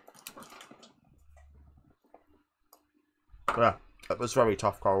join. Yeah, that was very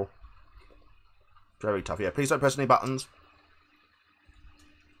tough, Coral. Very tough. Yeah, please don't press any buttons.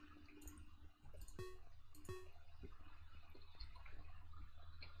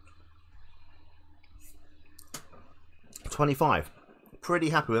 $25. Pretty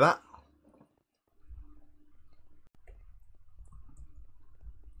happy with that.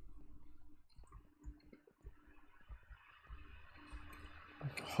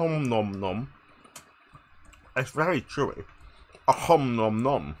 Hom nom nom. It's very chewy. A hom nom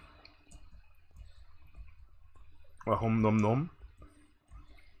nom. A hom nom nom.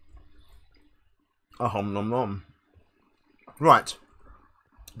 A hom nom nom. Right.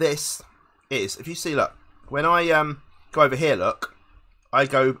 This is, if you see, look, when I go over here, look,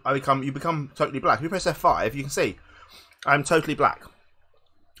 you become totally black. If you press F5, you can see I'm totally black.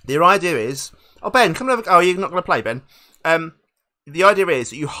 The idea is... Oh, Ben, come over... Oh, you're not going to play, Ben. The idea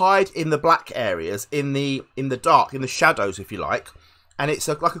is that you hide in the black areas, in the dark, in the shadows, if you like. And it's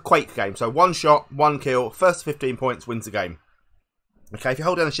like a Quake game. So 1 shot, 1 kill, first to 15 points wins the game. Okay, if you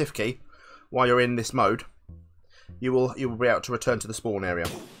hold down the shift key while you're in this mode, you will be able to return to the spawn area.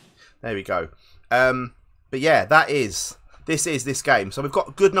 There we go. But yeah, this is this game. So we've got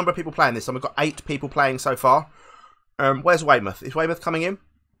a good number of people playing this. So we've got 8 people playing so far. Where's Weymouth? Is Weymouth coming in?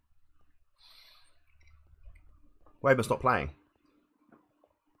 Weymouth's not playing.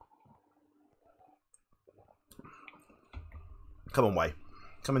 Come on, Way.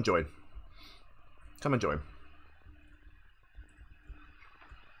 Come and join. Come and join.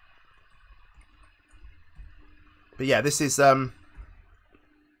 But yeah, this is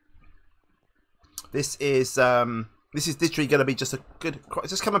literally going to be just a good...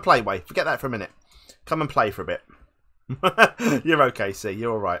 Just come and play, Way. Forget that for a minute. Come and play for a bit. You're okay, C.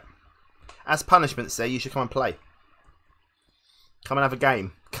 You're alright. As punishment, C, you should come and play. Come and have a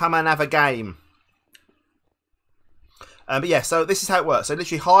game. Come and have a game. But yeah, so this is how it works. So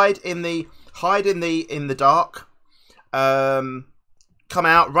literally hide in the dark. Come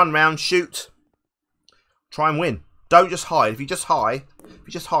out, run around, shoot. Try and win. Don't just hide. If you just hide,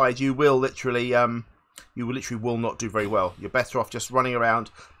 you will literally will not do very well. You're better off just running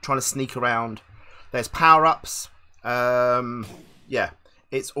around, trying to sneak around. There's power-ups. Yeah,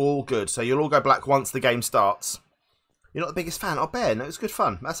 it's all good. So you'll all go black once the game starts. You're not the biggest fan. Oh, Ben, it was good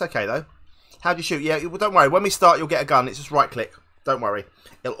fun. That's okay, though. How do you shoot? Yeah, well, don't worry. When we start, you'll get a gun. It's just right-click. Don't worry.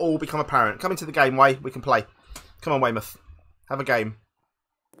 It'll all become apparent. Come into the game, Way. We can play. Come on, Weymouth. Have a game.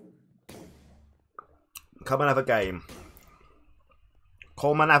 Come and have a game.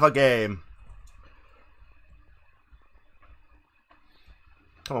 Come and have a game.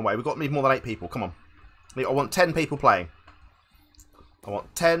 Come on, Way. We've got to need more than 8 people. Come on. I want 10 people playing. I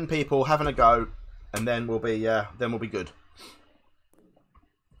want 10 people having a go, and then we'll be good.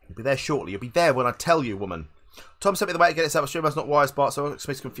 You'll be there shortly. You'll be there when I tell you, woman. Tom sent me the way to get it set up. Stream. That's not wise, Bart, so I'm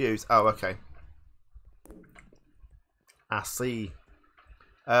confused. Oh, okay. I see.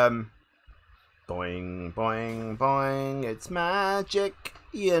 Boing, boing, boing. It's magic,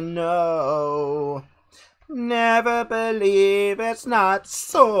 you know. Never believe it's not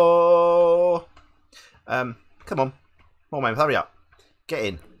so. Come on. Come on, man. Hurry up. Get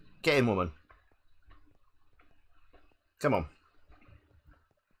in. Get in, woman. Come on.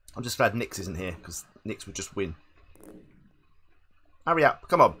 I'm just glad Nix isn't here, because Nix would just win. Hurry up.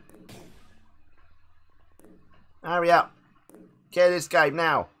 Come on. Hurry up. Get in this game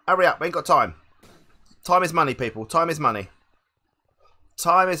now. Hurry up. We ain't got time. Time is money, people. Time is money.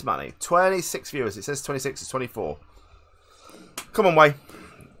 Time is money. 26 viewers. It says 26. It's 24. Come on, Way.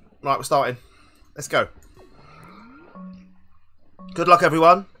 Right, we're starting. Let's go. Good luck,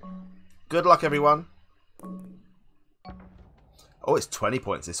 everyone. Good luck, everyone. Oh, it's 20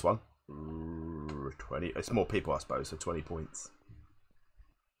 points, this one. 20. It's more people, I suppose, so 20 points.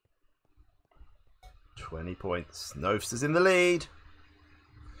 20 points. Novsta's in the lead.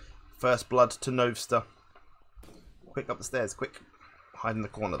 First blood to Novsta. Quick up the stairs, quick. Hide in the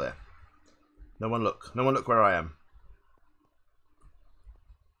corner there. No one look. No one look where I am.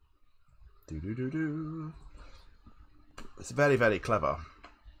 Do-do-do-do. It's very, very clever.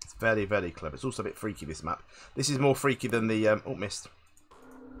 It's very, very clever. It's also a bit freaky, this map. This is more freaky than the... oh, missed.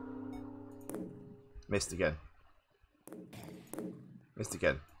 Missed again. Missed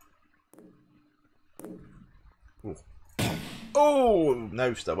again. Ooh. Oh,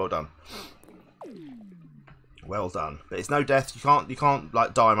 Novsta, well done. Well done. But it's no death. You can't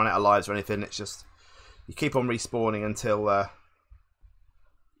like die and run out of lives or anything. It's just you keep on respawning until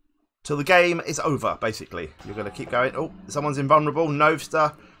till the game is over. Basically, you're going to keep going. Oh, someone's invulnerable.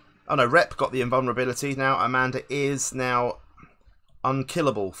 Novsta. Oh no, Rep got the invulnerability now. Amanda is now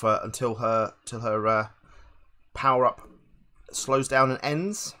unkillable for until her power up slows down and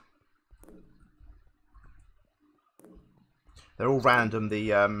ends. They're all random.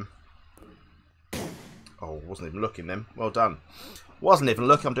 The oh, wasn't even looking then. Well done. Wasn't even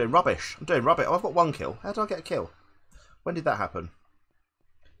looking. I'm doing rubbish. I'm doing rubbish. Oh, I've got 1 kill. How did I get a kill? When did that happen?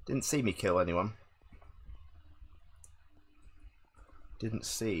 Didn't see me kill anyone. Didn't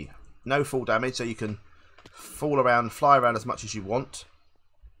see. No full damage, so you can fall around, fly around as much as you want.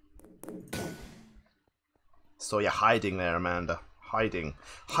 So you're hiding there, Amanda. Hiding.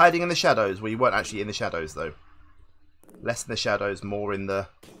 Hiding in the shadows. Well, you weren't actually in the shadows, though. Less in the shadows, more in the...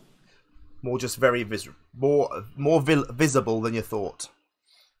 More just very more visible than you thought.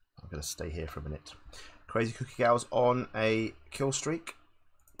 I'm going to stay here for a minute. Crazy Cookie Gal's on a kill streak.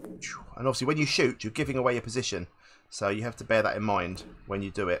 And obviously when you shoot, you're giving away your position. So you have to bear that in mind when you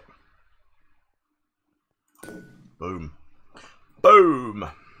do it. Boom. Boom.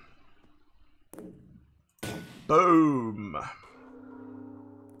 Boom.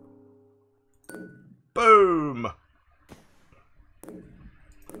 Boom.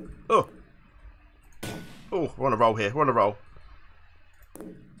 Oh. Oh, we're on a roll here. We're on a roll.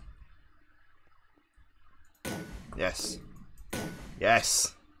 Yes.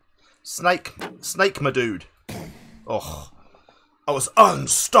 Yes. Snake, my dude. Oh, I was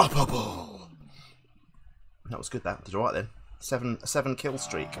unstoppable. That was good. That did all right then. A 7 kill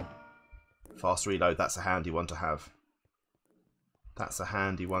streak. Fast reload. That's a handy one to have. That's a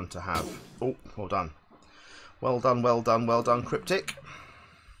handy one to have. Oh, well done. Well done. Well done. Well done, Cryptic.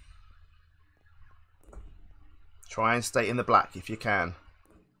 Try and stay in the black if you can.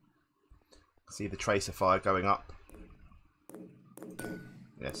 See the tracer fire going up.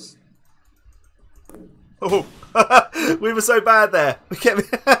 Yes. Oh, we were so bad there.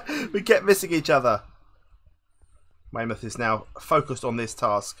 We kept missing each other. Weymouth is now focused on this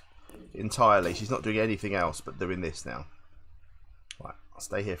task entirely. She's not doing anything else but doing this now. Right, I'll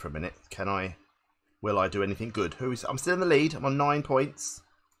stay here for a minute. Can I? Will I do anything good? I'm still in the lead. I'm on 9 points.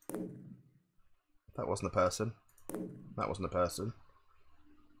 That wasn't a person. That wasn't a person.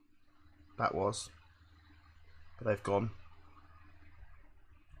 That was. But they've gone.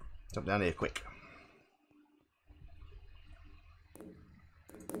 Jump down here quick.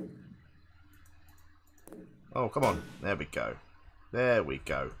 Oh, come on. There we go. There we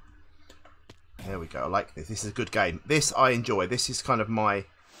go. There we go. I like this. This is a good game. This I enjoy. This is kind of my...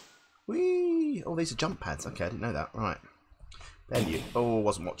 Whee! Oh, these are jump pads. Okay, I didn't know that. Right. Then you... Oh,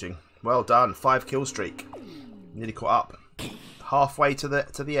 wasn't watching. Well done. 5 kill streak. Nearly caught up. Halfway to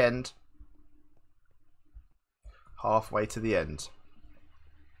the end. Halfway to the end.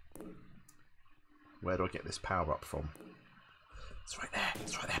 Where do I get this power up from? It's right there.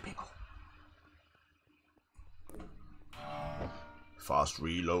 It's right there, people. Fast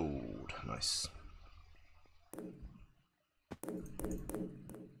reload. Nice.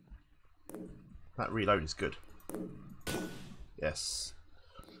 That reload is good. Yes.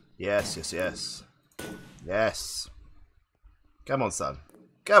 Yes, yes, yes. Yes. Come on, son.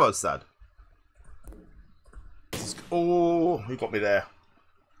 Come on, son. Oh, you got me there.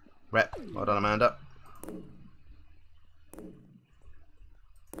 Rep. Well done, Amanda.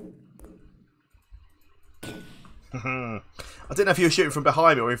 I didn't know if you were shooting from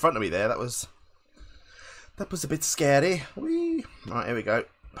behind me or in front of me there. That was a bit scary. Whee. Right, here we go.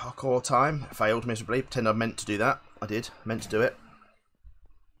 Parkour time. Failed miserably. Pretend I meant to do that. I did. Meant to do it.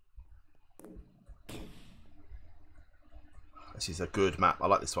 This is a good map. I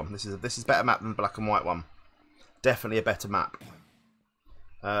like this one. This is a better map than the black and white one. Definitely a better map.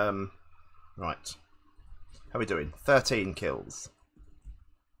 Right. How are we doing? 13 kills.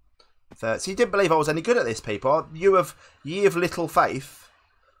 So you didn't believe I was any good at this, people. You of ye of little faith.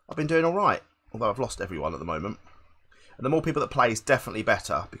 I've been doing all right. Although I've lost everyone at the moment. And the more people that play is definitely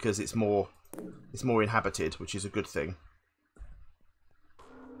better because it's more inhabited, which is a good thing.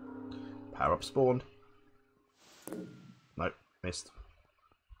 Power up spawned. Nope, missed.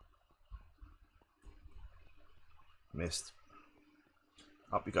 Missed.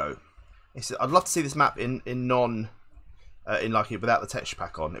 Up we go. I'd love to see this map in non, without the texture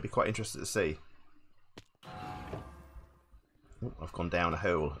pack on. It'd be quite interesting to see. Oh, I've gone down a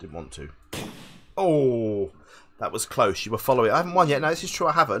hole. Didn't want to. Oh, that was close. You were following. I haven't won yet. No, this is true.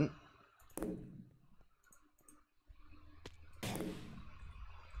 I haven't.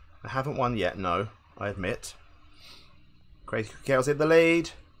 I haven't won yet. No, I admit. Crazy Cookie in the lead.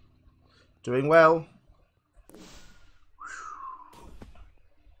 Doing well.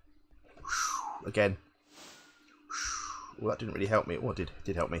 Again. Well, that didn't really help me. Oh, it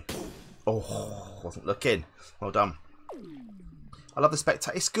did help me. Oh, wasn't looking. Well done. I love the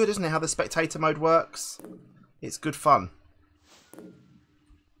spectator. It's good, isn't it, how the spectator mode works? It's good fun.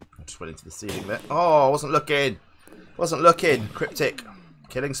 I just went into the ceiling there. Oh, I wasn't looking. Wasn't looking. Cryptic.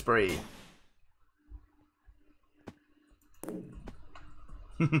 Killing spree.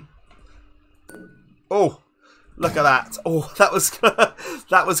 Oh, look at that. Oh, that was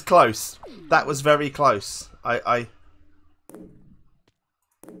that was close. That was very close. I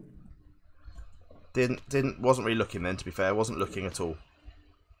wasn't really looking then, to be fair. I wasn't looking at all.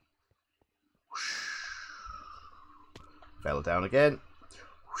 Fell down again.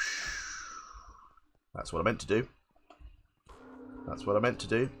 That's what I meant to do. That's what I meant to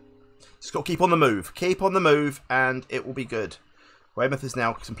do. Just got to keep on the move. Keep on the move and it will be good. Weymouth is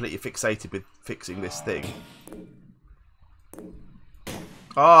now completely fixated with fixing this thing.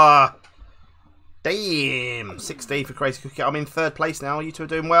 Ah! Damn! 16 for Crazy Cookie. I'm in 3rd place now. You two are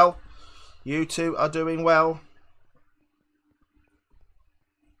doing well. You two are doing well.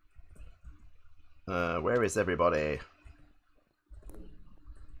 Where is everybody?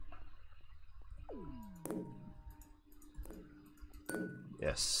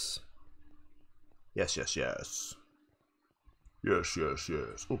 Yes. Yes, yes, yes. Yes, yes,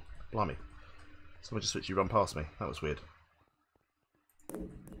 yes. Oh, blimey. Someone just literally run past me. That was weird.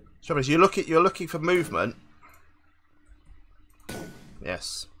 So you're looking for movement.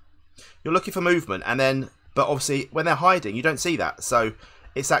 Yes. You're looking for movement, and then, but obviously when they're hiding, you don't see that. So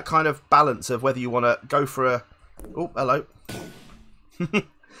it's that kind of balance of whether you want to go for a... Oh, hello.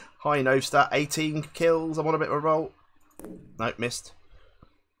 Hi, Novstar. 18 kills. I'm on a bit of a roll. Nope, missed.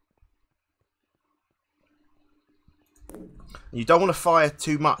 You don't want to fire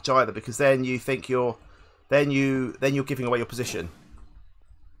too much either, because then you think you're... Then you're giving away your position.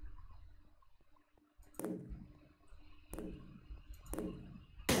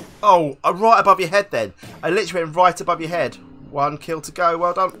 Oh, right above your head then. I literally went right above your head. 1 kill to go.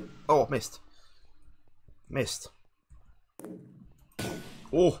 Well done. Oh, missed. Missed.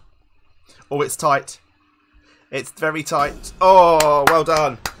 Oh. Oh, it's tight. It's very tight. Oh, well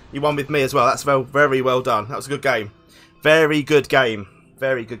done. You won with me as well. That's very well done. That was a good game. Very good game.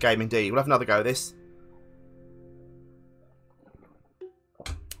 Very good game indeed. We'll have another go at this.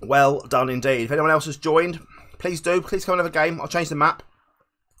 Well done indeed. If anyone else has joined, please do. Please come and have a game. I'll change the map.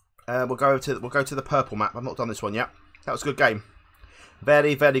 We'll go to the purple map. I've not done this one yet. That was a good game.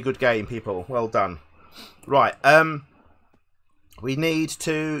 Very, very good game, people. Well done. Right. We need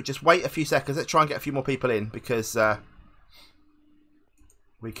to just wait a few seconds. Let's try and get a few more people in, because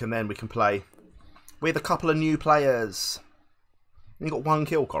we can play with a couple of new players. You got 1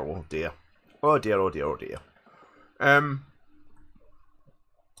 kill, Coral. Oh dear. Oh dear. Oh dear. Oh dear.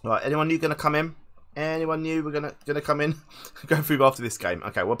 Right. Anyone new going to come in? Anyone new? We're gonna come in. Go through after this game.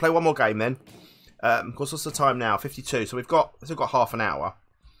 Okay, we'll play one more game then. Of course, what's the time now? 52. So we've still got half an hour.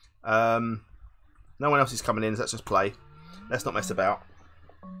 No one else is coming in, so let's just play. Let's not mess about.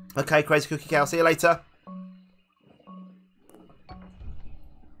 Okay, Crazy Cookie Cow. See you later.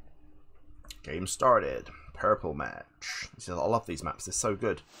 Game started. Purple match. I love these maps. They're so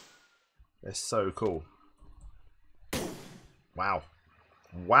good. They're so cool. Wow.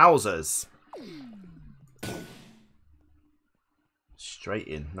 Wowzers. Straight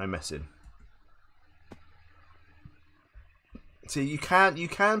in, no messing. See, you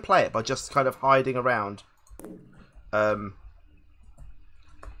can play it by just kind of hiding around in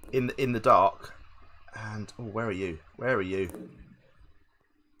the dark. And oh, where are you? Where are you?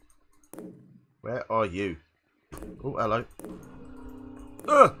 Where are you? Oh, hello.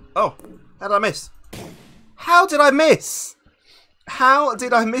 Oh, how did I miss? How did I miss? How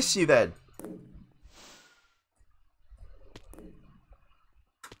did I miss you then?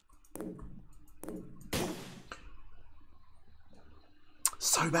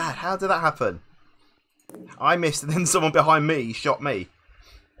 So bad. How did that happen? I missed, and then someone behind me shot me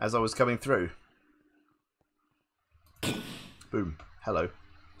as I was coming through. Boom. Hello.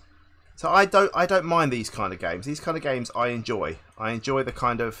 So I don't mind these kind of games. These kind of games I enjoy. I enjoy the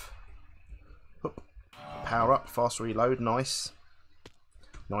kind of power up, fast reload, nice.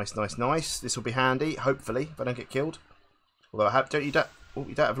 Nice, nice, nice. This will be handy, hopefully, if I don't get killed. Although you don't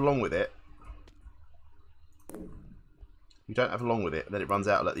have long with it. You don't have long with it, then it runs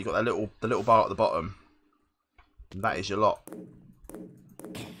out. Look, you've got that the little bar at the bottom. And that is your lot.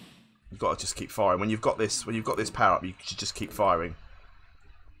 You've got to just keep firing. When you've got this power up, you should just keep firing.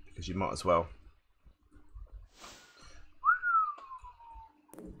 Because you might as well.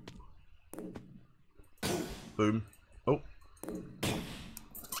 Boom. Oh.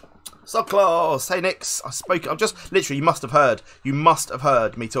 Subclass! Hey Nix, I'm just literally. You must have heard. You must have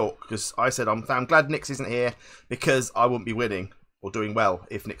heard me talk, because I said I'm glad Nix isn't here, because I wouldn't be winning or doing well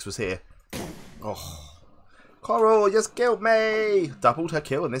if Nix was here. Oh, Coral just killed me! Doubled her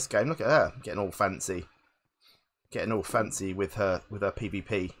kill in this game. Look at her, getting all fancy, with her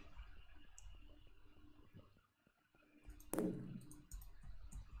PvP.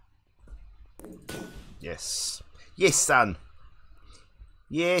 Yes, yes, son.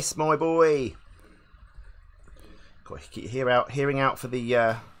 Yes, my boy. Got to keep hearing out for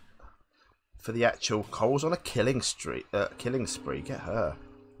the actual Coral's on a killing spree. Get her.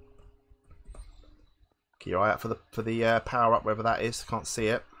 Keep your eye out for the power up, wherever that is. Can't see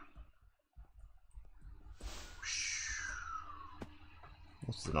it.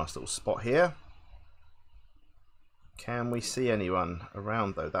 This is a nice little spot here. Can we see anyone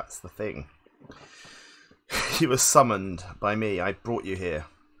around though? That's the thing. You were summoned by me. I brought you here.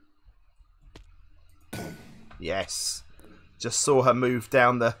 Yes. Just saw her move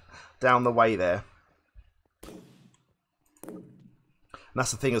down the way there. And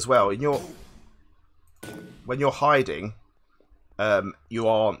that's the thing as well. When you're hiding,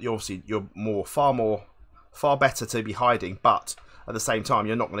 you're far better to be hiding, but at the same time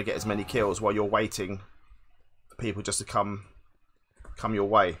you're not going to get as many kills while you're waiting for people just to come your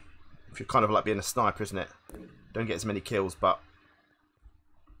way. If you're kind of like being a sniper, isn't it? Don't get as many kills, but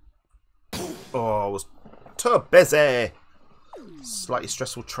I was too busy. Slightly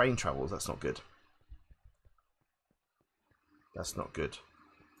stressful train travels. That's not good. That's not good.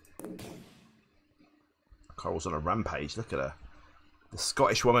 Coral's on a rampage. Look at her. The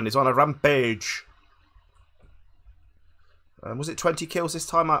Scottish woman is on a rampage. Was it 20 kills this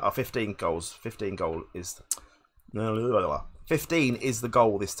time? 15 goals. 15 goal is... 15 is the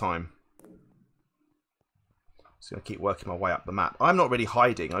goal this time. Just going to keep working my way up the map. I'm not really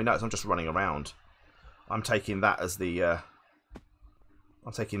hiding. I know I'm just running around. I'm taking that as the...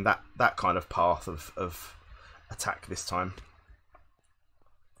 I'm taking that kind of path of attack this time.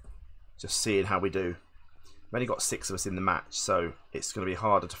 Just seeing how we do. We've only got 6 of us in the match, so it's going to be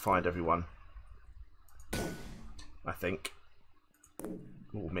harder to find everyone. I think.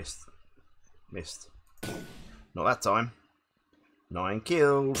 Oh, missed. Missed. Not that time. 9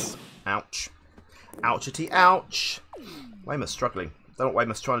 kills. Ouch. Ouchity ouch. Weymouth's struggling. Don't know what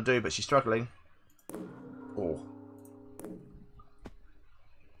Weymouth's trying to do, but she's struggling. Oh.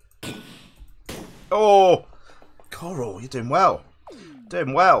 Oh! Coral, you're doing well.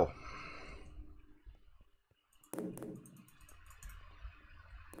 Doing well.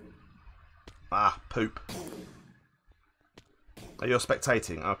 Ah, poop. Oh, you're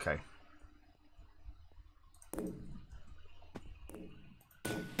spectating. Okay.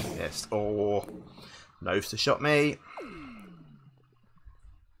 Yes. Oh. Nose to shot me.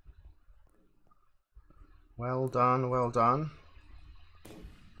 Well done, well done.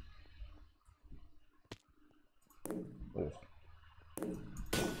 Oh.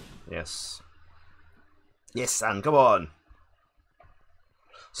 Yes. Yes, son, come on.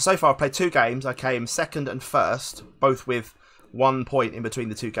 So far I've played 2 games. I came second and first, both with 1 point in between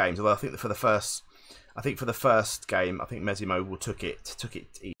the 2 games. Although I think that for the first game, I think Mesimo took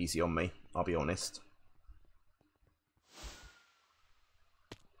it easy on me, I'll be honest.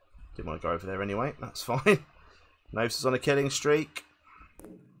 Didn't want to go over there anyway, that's fine. Noves is on a killing streak.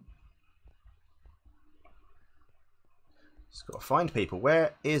 Just got to find people.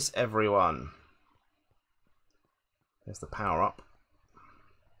 Where is everyone? There's the power up.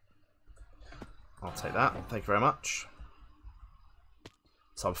 I'll take that. Thank you very much.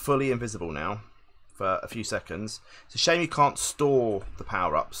 So I'm fully invisible now for a few seconds. It's a shame you can't store the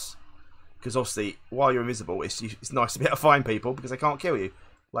power-ups, because obviously while you're invisible it's nice to be able to find people because they can't kill you.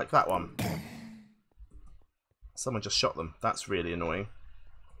 Like that one. Someone just shot them. That's really annoying.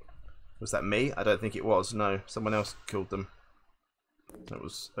 Was that me? I don't think it was. No, someone else killed them. It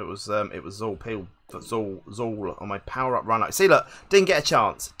was all people. That's all on my power up run. See, look, didn't get a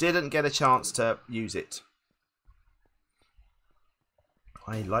chance. Didn't get a chance to use it.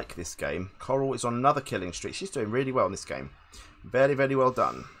 I like this game. Coral is on another killing streak. She's doing really well in this game. Very, very well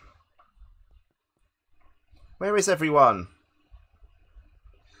done. Where is everyone?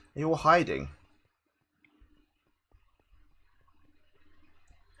 Are you all hiding?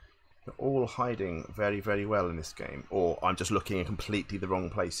 You're all hiding very, very well in this game. Or I'm just looking in completely the wrong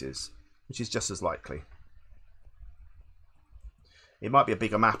places, which is just as likely. It might be a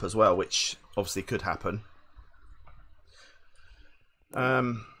bigger map as well, which obviously could happen.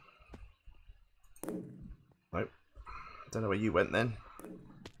 Nope. Don't know where you went then.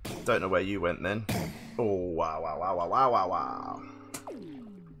 Don't know where you went then. Oh, wow, wow, wow, wow, wow, wow, wow.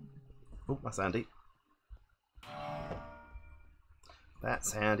 Oh, that's Andy.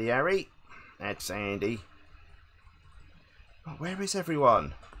 That's Andy, Harry. That's Andy. Oh, where is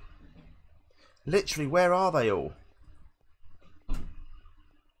everyone? Literally, where are they all?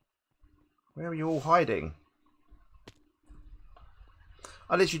 Where are you all hiding?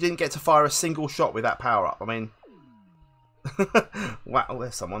 I literally didn't get to fire a single shot with that power up. I mean... wow,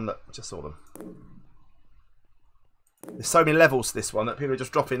 there's someone that just saw them. There's so many levels to this one that people are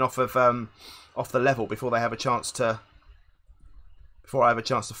just dropping off of off the level before they have a chance to... Before I have a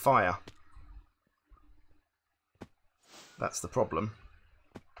chance to fire. That's the problem.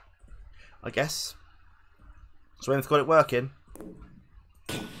 I guess. Swim's got it working.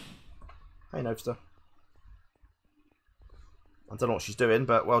 Hey, Novster. I don't know what she's doing,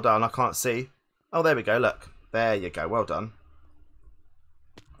 but well done. I can't see. Oh, there we go. Look. There you go. Well done.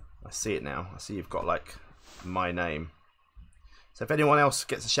 I see it now. I see you've got, like, my name. So if anyone else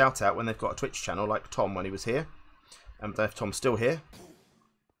gets a shout out when they've got a Twitch channel, like Tom when he was here, and I don't know if Tom's still here.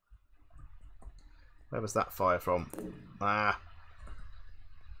 Where was that fire from? Ah.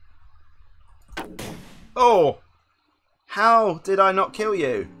 Oh! How did I not kill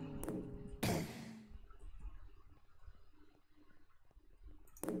you?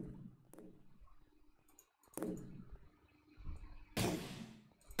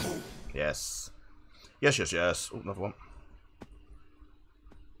 Yes. Yes, yes, yes. Oh, another one.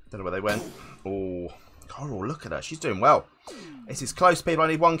 Don't know where they went. Oh, Coral, look at her. She's doing well. This is close, people. I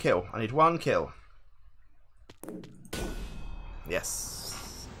need 1 kill. I need 1 kill.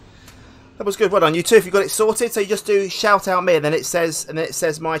 Yes. That was good. Well done, you two. If you got it sorted, so you just do shout out me, and then it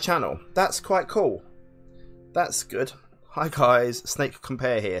says my channel. That's quite cool. That's good. Hi guys, Snake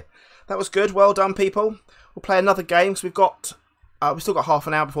Compare here. That was good. Well done, people. We'll play another game. So we've still got half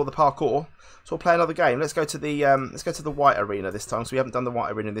an hour before the parkour. So we'll play another game. Let's go to the white arena this time. So we haven't done the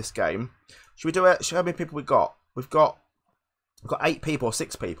white arena in this game. Should we do it? How many people we got? We've got 8 people or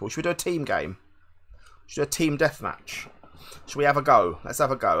 6 people. Should we do a team game? Should we do a team deathmatch? Should we have a go? Let's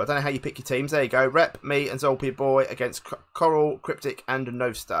have a go. I don't know how you pick your teams. There you go. Rep, me, and Zolpy Boy against Coral, Cryptic, and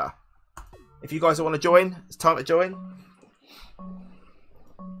Novstar. If you guys all want to join, it's time to join.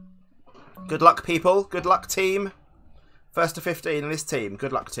 Good luck, people. Good luck, team. 1st to 15 in this team.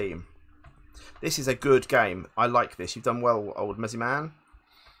 Good luck, team. This is a good game. I like this. You've done well, old Mezzy man.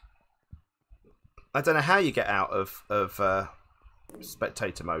 I don't know how you get out of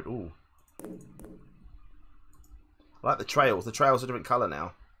spectator mode. Ooh. I like the trails. The trails are a different colour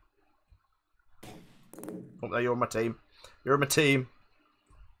now. Oh, no, you're on my team. You're on my team.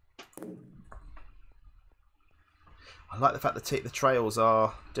 I like the fact that the trails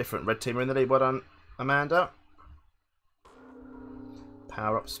are different. Red team are in the lead. Well done, Amanda.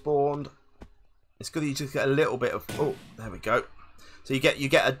 Power up spawned. It's good that you just get a little bit of... Oh, there we go. So you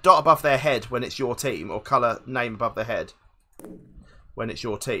get a dot above their head when it's your team, or colour name above their head when it's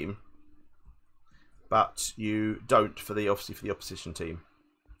your team. But you don't obviously for the opposition team.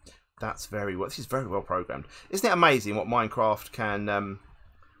 That's very well. This is very well programmed. Isn't it amazing what Minecraft can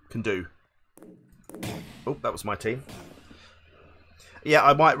do? Oh, that was my team. Yeah,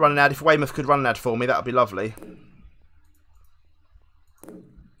 I might run an ad. If Weymouth could run an ad for me, that would be lovely.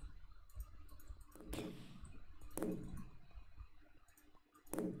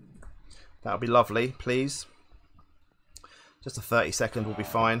 That would be lovely, please. Just a 30-second will be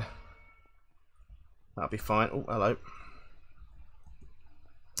fine. That'll be fine. Oh, hello.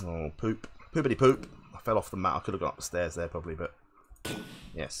 Oh, poop. Poopity poop. I fell off the mat. I could have gone up the stairs there probably, but...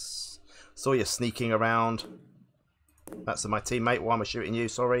 Yes. Saw you sneaking around. That's my teammate. Why am I shooting you?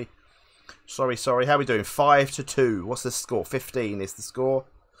 Sorry. Sorry, sorry. How are we doing? 5-2. What's the score? 15 is the score.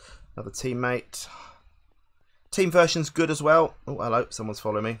 Another teammate. Team version's good as well. Oh, hello. Someone's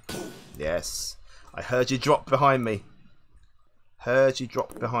following me. Yes. I heard you drop behind me. Heard you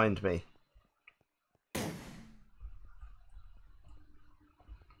drop behind me.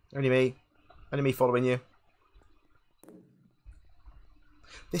 Only me. Only me following you.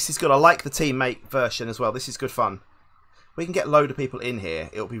 This is good. I like the teammate version as well. This is good fun. We can get a load of people in here.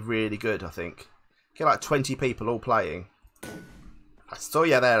 It'll be really good, I think. Get like 20 people all playing. I saw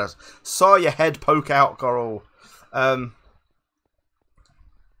you there. I saw your head poke out, Coral. Let's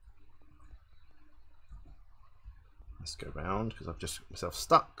go round because I've just got myself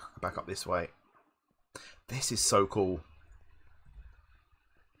stuck. Back up this way. This is so cool.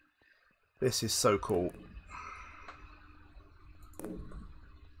 This is so cool.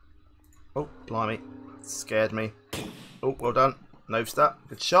 Oh, blimey. Scared me. Oh, well done. Novstar.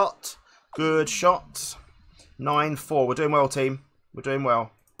 Good shot. Good shot. 9-4. We're doing well, team. We're doing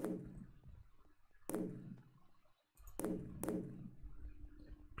well.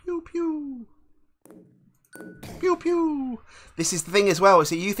 Pew, pew. Pew, pew. This is the thing as well.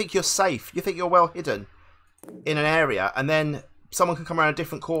 So you think you're safe. You think you're well hidden in an area. And then someone can come around a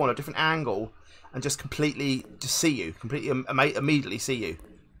different corner, a different angle, and just completely just see you. Completely immediately see you.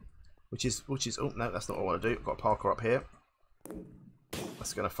 Which is, oh no, that's not what I want to do. I've got a parkour up here.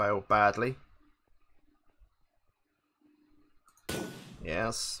 That's going to fail badly.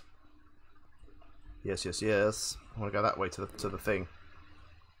 Yes. Yes, yes, yes. I want to go that way to the thing.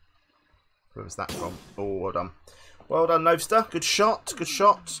 Where was that from? Oh, well done. Well done, Novstar. Good shot. Good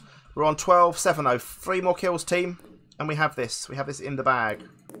shot. We're on 12-7 though. 3 more kills, team. And we have this. We have this in the bag.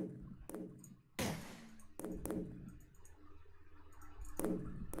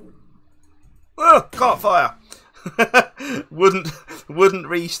 Oh, can't fire. I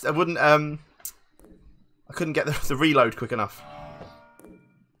couldn't get the reload quick enough.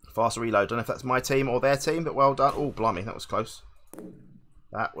 Fast reload. Don't know if that's my team or their team, but well done. Oh, blimey, that was close.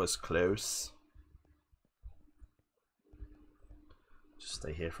 That was close. Just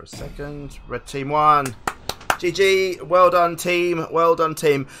stay here for a second. Red team won. GG. Well done, team. Well done,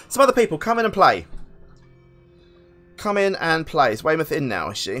 team. Some other people, come in and play. Come in and play. Is Weymouth in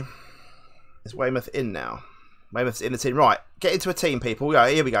now, is she? Is Weymouth in now? Weymouth's in the team. Right. Get into a team, people. Yeah,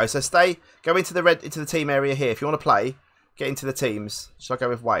 here we go. So go into the team area here. If you want to play, get into the teams. Shall I go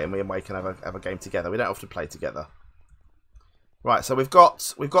with Way, and we and Way can have a game together? We don't often play together. Right, so we've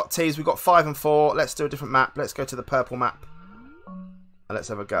got teams. We've got 5 and 4. Let's do a different map. Let's go to the purple map. And let's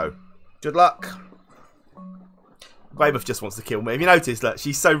have a go. Good luck. Weymouth just wants to kill me. Have you noticed? Look,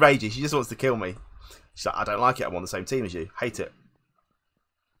 she's so ragey. She just wants to kill me. She's like, I don't like it. I'm on the same team as you. Hate it.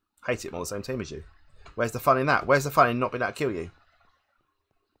 Hate it. I'm on the same team as you. Where's the fun in that? Where's the fun in not being able to kill you?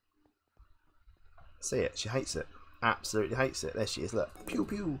 See it. She hates it. Absolutely hates it. There she is. Look. Pew,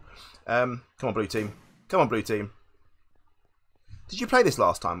 pew. Come on, blue team. Come on, blue team. Did you play this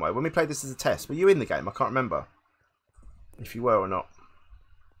last time, Way? When we played this as a test, were you in the game? I can't remember if you were or not.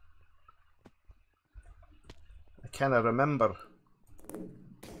 I cannot remember.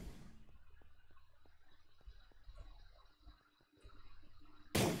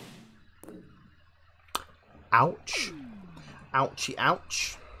 Ouch. Ouchie,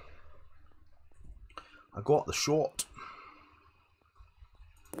 ouch. I got the short.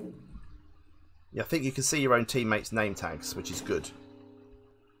 Yeah, I think you can see your own teammates' name tags, which is good.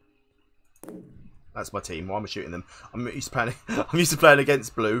 That's my team. Why am I shooting them? I'm used to playing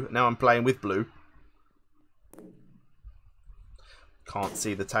against blue. Now I'm playing with blue. Can't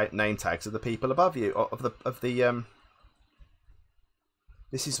see the name tags of the people above you.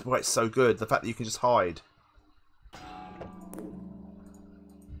 This is why it's so good. The fact that you can just hide.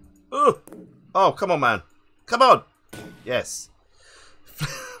 Oh, come on, man. Come on. Yes.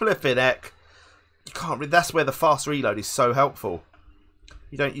 Flipping heck. You can't read. That's where the fast reload is so helpful.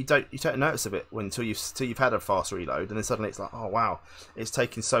 You don't notice of it until you've had a fast reload, and then suddenly it's like, oh wow, it's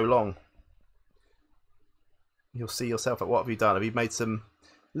taking so long. You'll see yourself at what have you done? Have you made some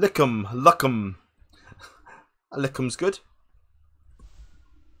luckum? A lickum's good.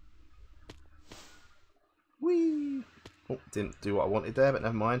 Whee! Oh, didn't do what I wanted there, but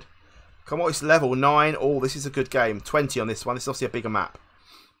never mind. Come on, it's level 9. Oh, this is a good game. 20 on this one. This is obviously a bigger map.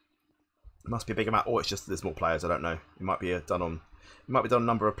 It must be a bigger map, or it's just there's more players. I don't know. It might be done on. It might be done on a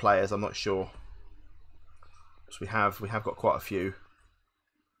number of players. I'm not sure. So we have got quite a few.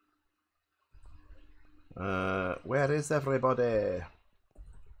 Where is everybody?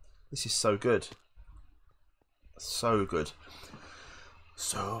 This is so good. So good.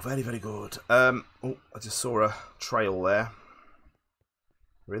 So very, very good. Oh, I just saw a trail there.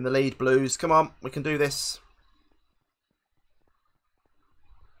 We're in the lead, Blues. Come on, we can do this.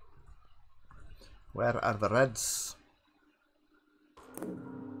 Where are the Reds?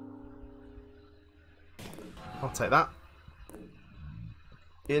 I'll take that.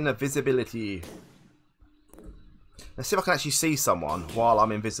 Invisibility. Let's see if I can actually see someone while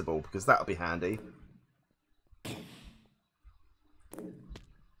I'm invisible, because that'll be handy.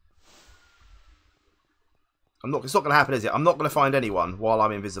 It's not going to happen, is it? I'm not going to find anyone while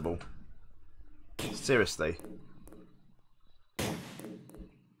I'm invisible. Seriously.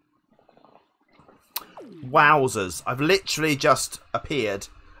 Wowzers. I've literally just appeared,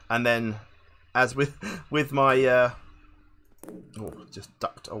 and then, as with my... oh, just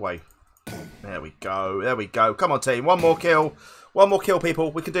ducked away. There we go. There we go. Come on, team. One more kill. One more kill,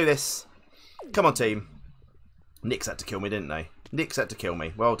 people. We can do this. Come on, team. Nix had to kill me, didn't they? Nix had to kill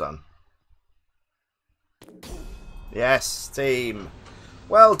me. Well done. Yes, team.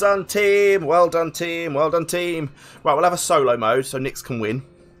 Well done, team. Well done, team. Well done, team. Right, we'll have a solo mode so Nix can win.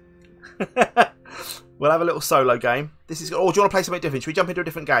 We'll have a little solo game. This is. Oh, do you want to play something different? Should we jump into a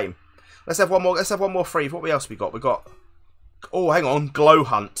different game? Let's have one more. Let's have one more free. What else we got? We got. Oh, hang on. Glow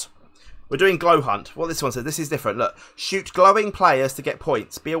hunt. We're doing glow hunt. What this one says. This is different. Look, shoot glowing players to get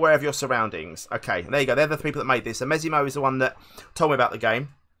points. Be aware of your surroundings. Okay, there you go. They're the people that made this. So Mezimo is the one that told me about the game.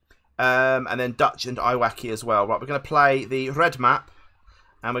 And then Dutch and Iwaki as well. Right, we're going to play the red map,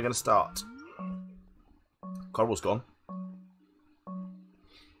 and we're going to start. Coral's gone.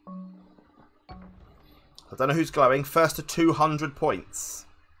 I don't know who's glowing. First to 200 points.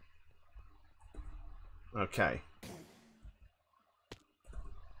 Okay.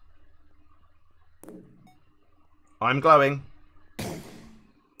 I'm glowing.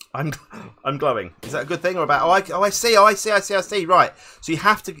 I'm glowing. Is that a good thing or about? Oh, I see. Right. So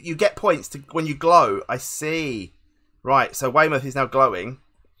you get points when you glow. I see. Right. So Weymouth is now glowing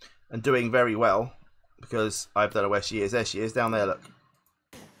and doing very well because I don't know where she is. There she is, down there. Look.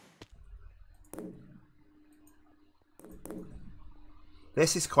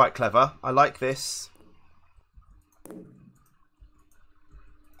 This is quite clever. I like this.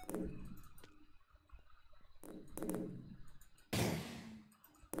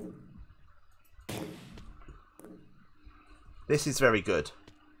 This is very good.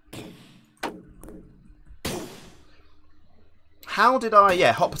 How did I...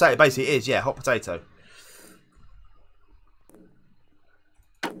 Yeah, hot potato basically is. Yeah, hot potato.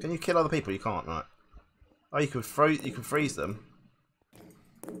 Can you kill other people? You can't, right? Oh, you can freeze them.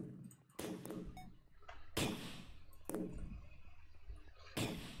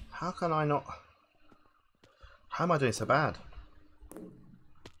 How can I not... How am I doing so bad?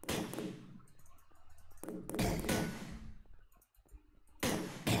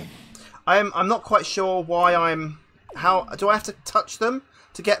 I'm not quite sure why I'm... How do I have to touch them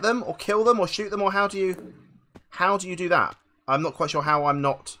to get them, or kill them, or shoot them, or how do you do that? I'm not quite sure how I'm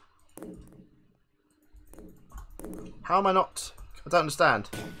not... How am I not... I don't understand.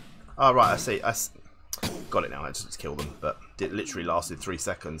 Oh, right, I see. Got it now. I just kill them, but it literally lasted 3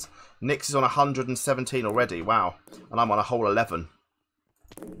 seconds. Nix is on 117 already. Wow. And I'm on a whole 11.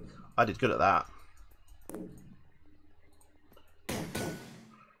 I did good at that.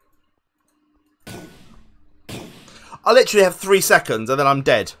 I literally have 3 seconds and then I'm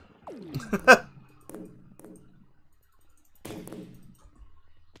dead.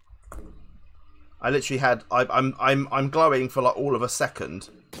 I literally had I'm glowing for like all of a second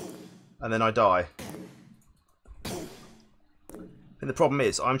and then I die. And the problem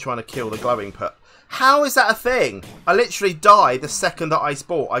is I'm trying to kill the glowing put. How is that a thing? I literally die the second that I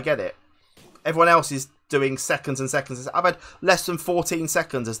spawn. I get it. Everyone else is doing seconds and seconds. I've had less than 14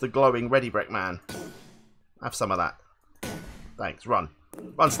 seconds as the glowing ready brick man. Have some of that. Thanks. Run.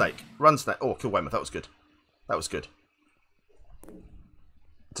 Run, Snake. Run, Snake. Oh, kill Weymouth. That was good. That was good.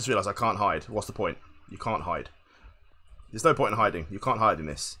 Just realised I can't hide. What's the point? You can't hide. There's no point in hiding. You can't hide in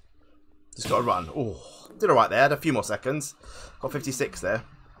this. Just got to run. Oh, did alright there. Had a few more seconds. Got 56 there.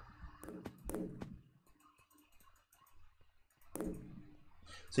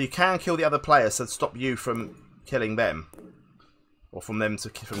 So you can kill the other players to stop you from killing them. Or from them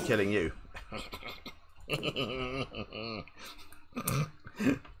from killing you.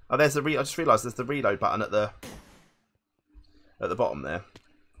 Oh, there's the I just realised there's the reload button at the bottom there.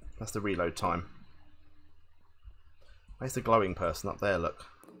 That's the reload time. Where's the glowing person up there? Look.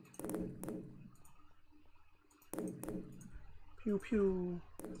 Pew pew,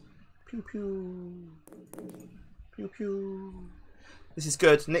 pew pew, pew pew. This is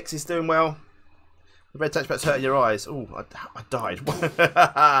good. Nix is doing well. The red touchpad's hurting your eyes. Oh, I died.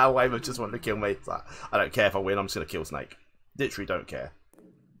 Weymouth just wanted to kill me. Like, I don't care if I win. I'm just going to kill Snake. Literally don't care.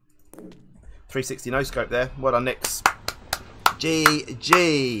 360 no scope there. Well done, Nix.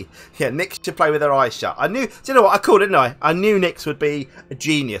 GG. Yeah, Nix should play with their eyes shut. I knew. Do you know what I called, didn't I? I knew Nix would be a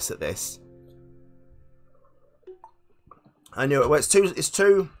genius at this. I knew it. Well, it's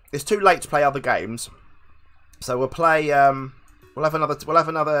too late to play other games. So we'll play. We'll have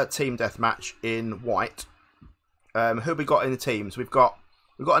another team deathmatch in white. Who we got in the teams? We've got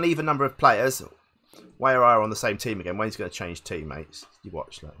an even number of players. Where are on the same team again? Wayne's going to change teammates. You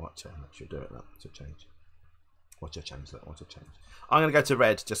watch that. Watch it. She'll do it. Look, she'll change. Watch her change. Look, watch her change. I'm going to go to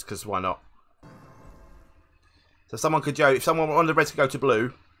red just because why not? So someone could go. If one of the reds could go to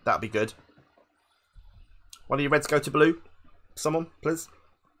blue, that'd be good. One of you reds go to blue. Someone, please.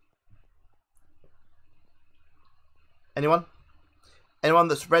 Anyone? Anyone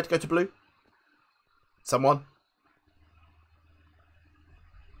that's red go to blue? Someone?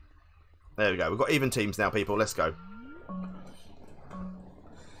 There we go. We've got even teams now, people. Let's go.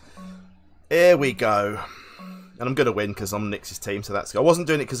 Here we go. And I'm going to win because I'm Nix's team, so that's good. I wasn't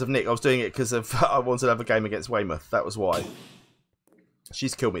doing it because of Nick. I was doing it because of I wanted to have a game against Weymouth. That was why.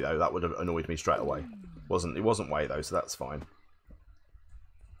 She's killed me, though. That would have annoyed me straight away. It wasn't Way, though, so that's fine.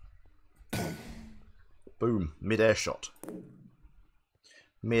 Boom. Mid-air shot.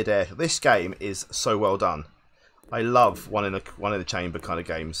 Mid-air. This game is so well done. I love one in the chamber kind of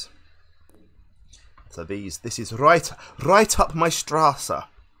games. So this is right up my Strasse,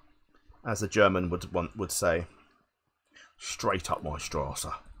 as the German would say. Straight up my Strasse.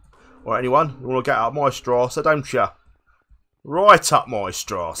 Or anyone, you want to get up my Strasse, don't you? Right up my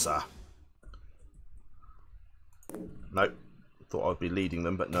Strasse. Nope. Thought I'd be leading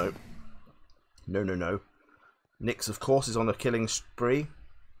them, but no. No, no, no. Nix, of course, is on a killing spree.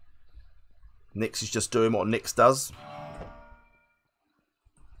 Nix is just doing what Nix does.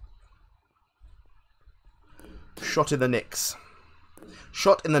 Shot in the Nix.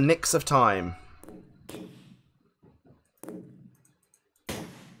 Shot in the Nix of time.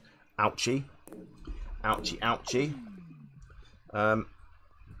 Ouchie. Ouchie, ouchie.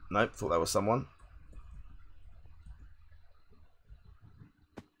 Nope, thought that was someone.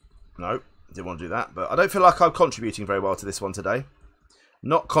 Nope, didn't want to do that. But I don't feel like I'm contributing very well to this one today.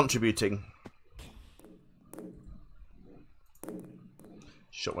 Not contributing.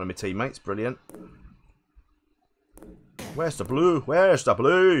 Shot one of my teammates, brilliant. Where's the blue? Where's the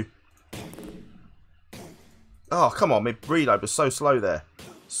blue? Oh, come on, my reload was so slow there.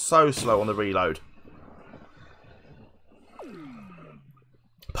 So slow on the reload.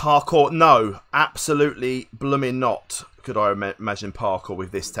 Parkour, no, absolutely blooming not. Could I imagine parkour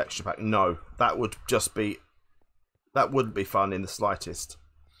with this texture pack? No, that would just be... That wouldn't be fun in the slightest.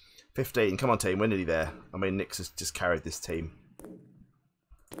 15, come on team, we're nearly there. I mean, Nix has just carried this team.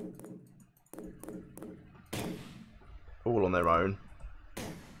 All on their own.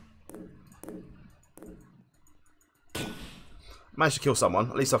 Managed to kill someone.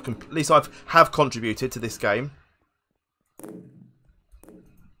 At least I have contributed to this game.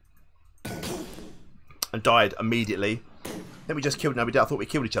 And died immediately. Then we just killed. No, we did. I thought we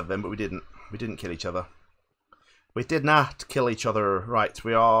killed each other then, but we didn't. We didn't kill each other. We did not kill each other. Right,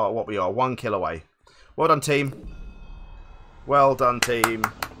 we are what we are. 1 kill away. Well done, team. Well done, team.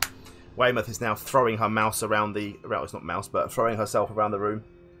 Weymouth is now throwing her mouse around the... Well, it's not mouse, but throwing herself around the room.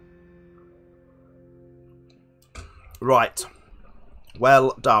 Right.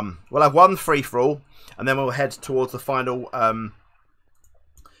 Well done. We'll have one free-for-all, and then we'll head towards the final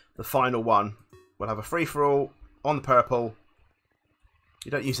one. We'll have a free-for-all on the purple.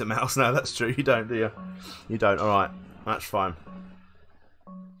 You don't use a mouse? No, that's true. You don't, do you? You don't. All right. That's fine.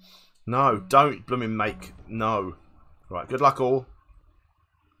 No, don't blooming make... No. Right, good luck all.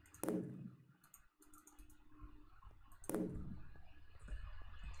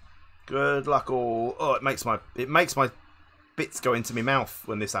 Good luck all. Oh, it makes my bits go into my mouth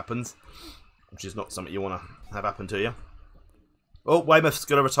when this happens, which is not something you want to have happen to you. Oh, Weymouth's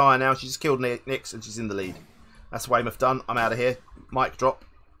going to retire now. She just killed Nix and she's in the lead. That's Weymouth done. I'm out of here. Mic drop.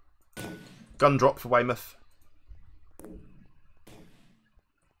 Gun drop for Weymouth.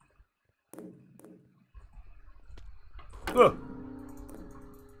 Ugh.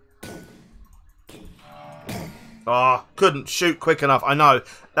 Oh, couldn't shoot quick enough. I know.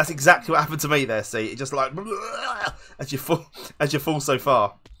 That's exactly what happened to me there, see? It just like... As you fall so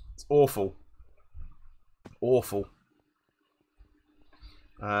far. It's awful. Awful.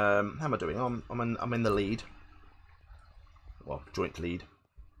 How am I doing? I'm in the lead. Well, joint lead.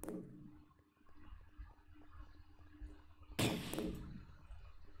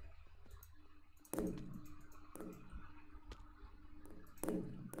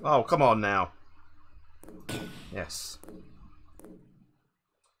 Oh, come on now. Yes.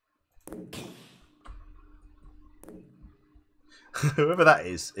 Whoever that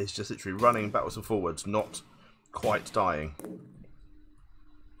is just literally running backwards and forwards, not quite dying.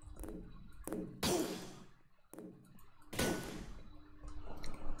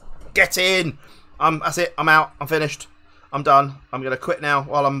 Get in! That's it. I'm out. I'm finished. I'm done. I'm gonna quit now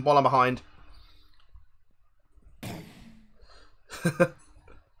while I'm behind. Pew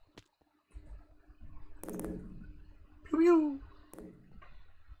pew.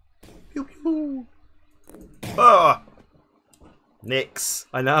 Pew pew. Ah! Nix.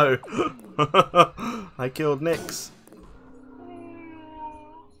 I know. I killed Nix.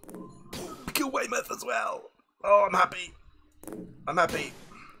 I killed Weymouth as well. Oh, I'm happy. I'm happy.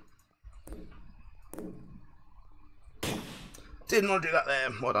 Didn't want to do that there.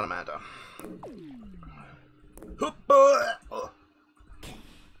 Well done, Amanda.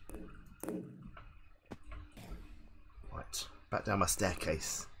 Right, back down my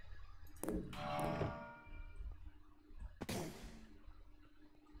staircase.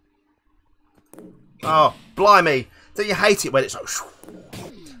 Oh, blimey. Don't you hate it when it's like...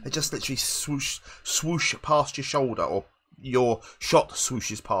 They just literally swoosh past your shoulder, or your shot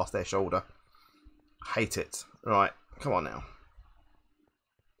swooshes past their shoulder. Hate it. Right, come on now.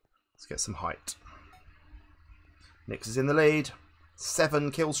 Let's get some height. Nix is in the lead.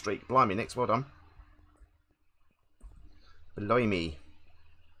 7 kill streak. Blimey, Nix, well done. Blimey.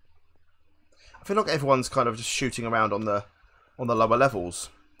 I feel like everyone's kind of just shooting around on the lower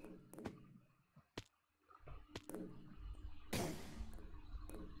levels. Is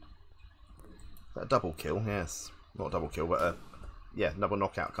that a double kill? Yes. Not a double kill, but a yeah, double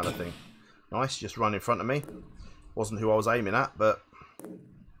knockout kind of thing. Nice, just run in front of me. Wasn't who I was aiming at, but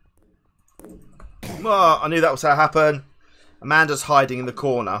oh, I knew that was how it happened. Amanda's hiding in the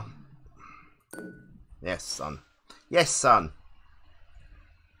corner. Yes, son. Yes, son.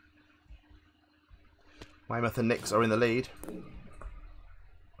 Weymouth and Nix are in the lead.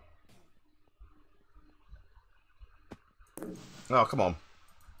 Oh, come on.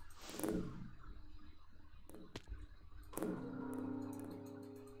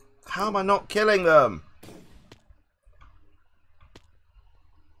 How am I not killing them?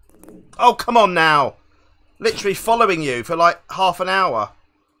 Oh, come on now. Literally following you for like half an hour.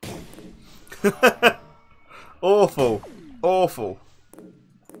 Awful. Awful.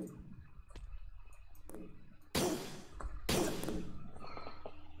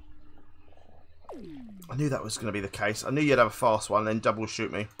 I knew that was going to be the case. I knew you'd have a fast one, then double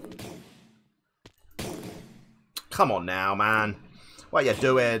shoot me. Come on now, man. What are you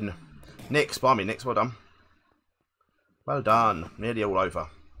doing? Nix, by me, Nix. Well done. Well done. Nearly all over.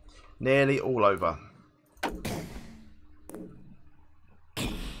 Nearly all over.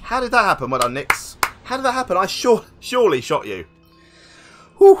 How did that happen? Well done, Nix. How did that happen? I surely shot you.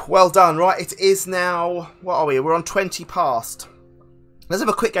 Whew, well done. Right, it is now... What are we? We're on 20 past. Let's have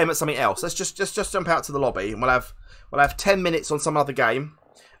a quick game at something else. Let's just jump out to the lobby, and we'll have 10 minutes on some other game,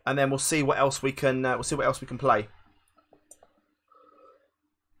 and then we'll see what else we can play.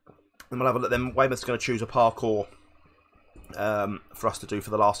 And we'll have a look. Then Weymouth's going to choose a parkour for us to do for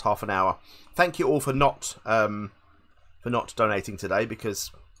the last half an hour. Thank you all for not donating today,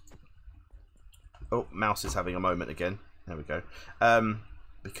 because oh, mouse is having a moment again. There we go.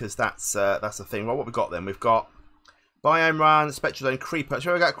 Because that's the thing. Well, what we've got then? We've got Biome Run, Spectral Zone, Creeper.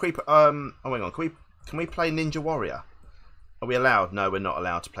 So we got Creeper. Oh, hang on. Can we play Ninja Warrior? Are we allowed? No, we're not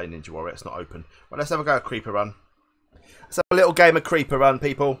allowed to play Ninja Warrior. It's not open. Well, let's have a go at Creeper Run. Let's have a little game of Creeper Run,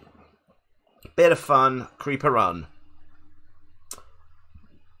 people. Bit of fun. Creeper Run.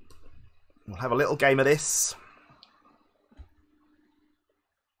 We'll have a little game of this.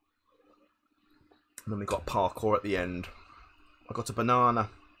 And then we've got parkour at the end. I got a banana.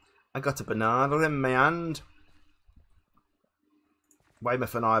 I got a banana in my hand.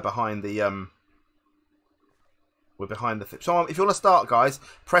 Weymouth and I are behind the we're behind the thing. So if you want to start, guys,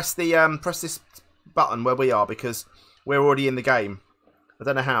 press this button where we are, because we're already in the game. I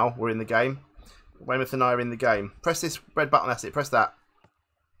don't know how we're in the game. Weymouth and I are in the game. Press this red button. That's it. Press that.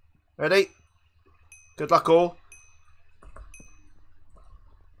 Ready? Good luck, all.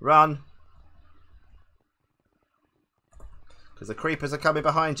 Run. Because the creepers are coming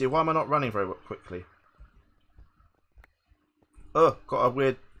behind you. Why am I not running very quickly? Oh, got a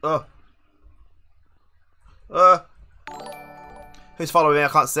weird... Who's following me? I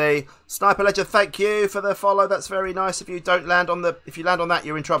can't see. Sniper Legend, thank you for the follow. That's very nice. If you don't land on the... If you land on that,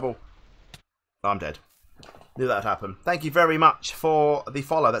 you're in trouble. Oh, I'm dead. Knew that would happen. Thank you very much for the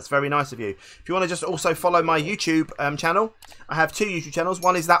follow. That's very nice of you. If you want to just also follow my YouTube channel, I have 2 YouTube channels.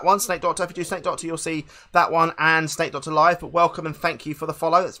 One is that one, SnakeDoctor. If you do SnakeDoctor, you'll see that one and SnakeDoctor Live. But welcome and thank you for the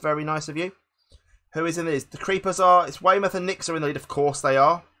follow. That's very nice of you. Who is in these? The creepers are... It's Weymouth and Nix are in the lead. Of course they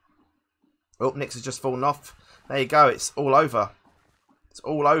are. Oh, Nix has just fallen off. There you go. It's all over. It's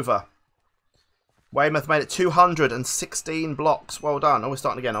all over. Weymouth made it 216 blocks. Well done. Oh, we're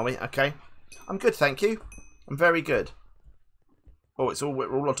starting again, are we? Okay. I'm good, thank you. I'm very good. Oh,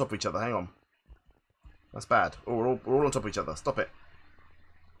 we're all on top of each other. Hang on. That's bad. Oh, we're all on top of each other. Stop it.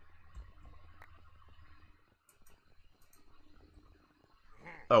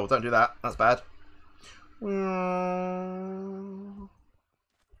 Oh, don't do that. That's bad.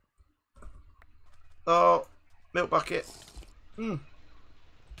 Oh, milk bucket. I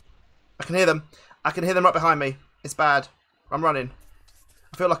can hear them. I can hear them right behind me. It's bad. I'm running.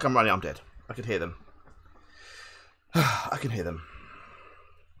 I feel like I'm running. I'm dead. I can hear them. I can hear them.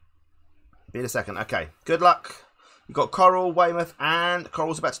 Be in a second. Okay. Good luck. You've got Coral, Weymouth, and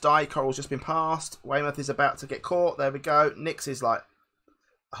Coral's about to die. Coral's just been passed. Weymouth is about to get caught. There we go. Nix is like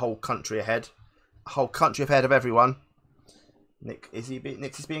a whole country ahead. A whole country ahead of everyone. Nix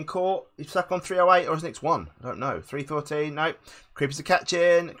is being caught. He's stuck on 308, or is Nix won? I don't know. 314. No. Creepers are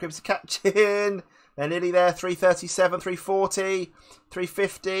catching. Creepers are catching. They're nearly there. 337, 340,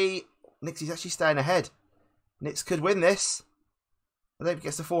 350. Nix is actually staying ahead. Nix could win this. I don't know if he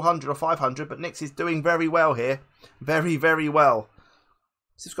gets to 400 or 500, but Nix is doing very well here. Very, very well.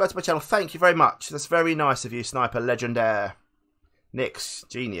 Subscribe to my channel. Thank you very much. That's very nice of you, Sniper Legendaire. Nix,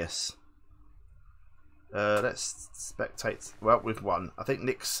 genius. Let's spectate. Well, we've won. I think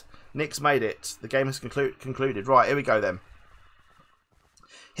Nix made it. The game has concluded. Right, here we go then.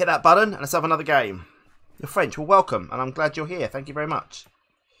 Hit that button and let's have another game. You're French. Well, welcome, and I'm glad you're here. Thank you very much.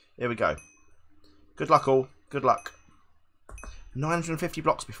 Here we go. Good luck, all. Good luck. 950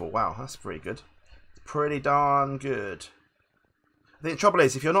 blocks before. Wow, that's pretty good. Pretty darn good. I think the trouble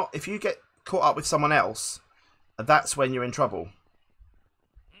is, if you get caught up with someone else, that's when you're in trouble.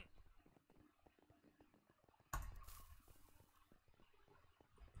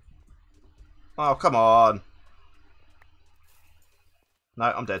 Oh, come on. No,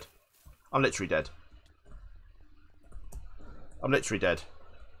 I'm dead. I'm literally dead. I'm literally dead.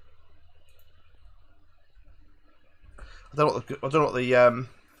 I don't know what the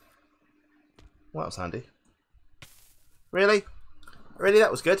Well, that was handy. Really? Really,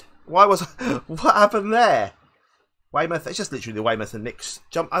 that was good. Why was what happened there? Weymouth, it's just literally the Weymouth and Nick's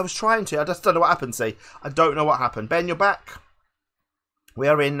jump. I was trying to, I just don't know what happened, see. I don't know what happened. Ben, you're back. We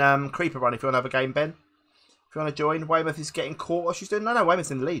are in Creeper Run if you want to have a game, Ben. If you want to join. Weymouth is getting caught. What she's doing? No,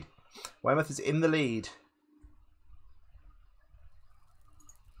 Weymouth's in the lead. Weymouth is in the lead.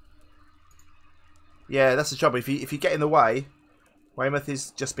 Yeah, that's the trouble. If you get in the way, Weymouth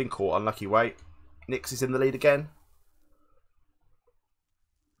has just been caught. Unlucky way. Nix is in the lead again.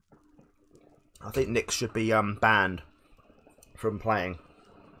 I think Nix should be banned from playing.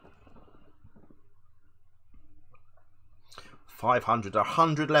 500,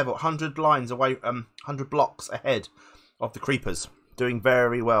 100 level, 100 lines away, 100 blocks ahead of the creepers. Doing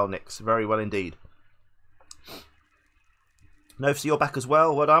very well, Nix. Very well indeed. Novs, you're back as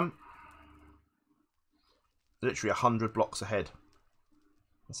well. Well done. Literally 100 blocks ahead.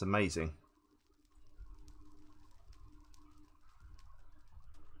 That's amazing.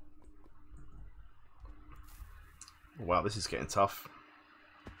 Wow, this is getting tough.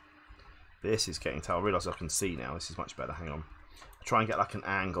 This is getting tough. I realise I can see now. This is much better. Hang on. I'll try and get like an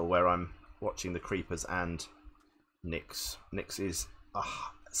angle where I'm watching the creepers and Nix. Nix is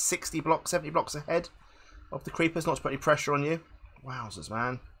 60 blocks, 70 blocks ahead of the creepers. Not to put any pressure on you. Wowzers,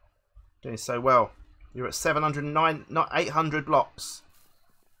 man. Doing so well. You're at 709, not 800 blocks.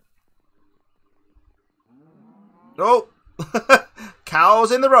 Oh!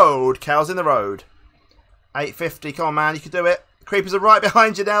 Cows in the road. Cows in the road. 850. Come on, man. You can do it. The creepers are right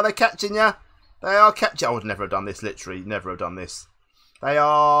behind you now. They're catching you. They are catching. I would never have done this. Literally, never have done this. They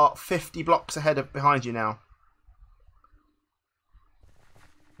are 50 blocks ahead of behind you now.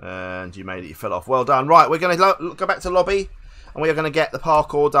 And you made it. You fell off. Well done. Right, we're going to go back to lobby, and we are going to get the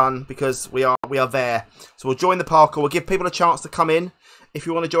parkour done because we are there. So we'll join the parkour. We'll give people a chance to come in. If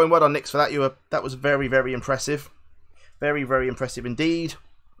you want to join, well done, Nix, for that. That was very, very impressive. Very, very impressive indeed.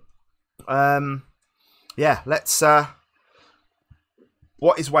 Yeah, let's.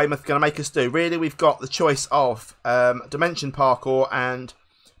 What is Weymouth going to make us do? Really, we've got the choice of Dimension Parkour and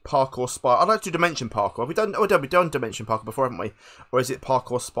Parkour Spiral. I'd like to do Dimension Parkour. We've done Dimension Parkour before, haven't we? Or is it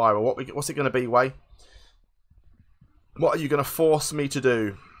Parkour Spiral? What's it going to be, Way? What are you going to force me to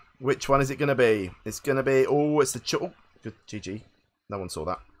do? Which one is it going to be? It's going to be... Oh, it's the... Oh, good. GG. No one saw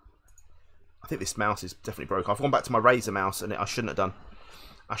that. I think this mouse is definitely broken. I've gone back to my Razer mouse and I shouldn't have done.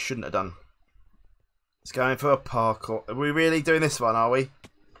 I shouldn't have done. It's going for a parkour. Are we really doing this one, are we?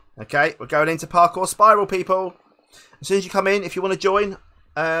 Okay, we're going into Parkour Spiral, people. As soon as you come in, if you want to join,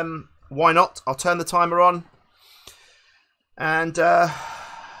 why not? I'll turn the timer on. And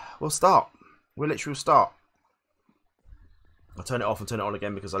we'll start. We'll literally start. I'll turn it off and turn it on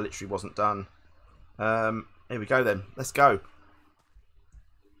again because I literally wasn't done. Here we go then. Let's go.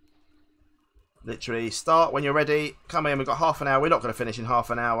 Literally start when you're ready. Come in. We've got half an hour. We're not going to finish in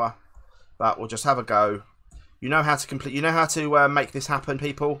half an hour. But we'll just have a go. You know how to complete. You know how to make this happen,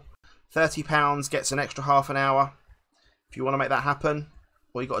 people. £30 gets an extra half an hour. If you want to make that happen,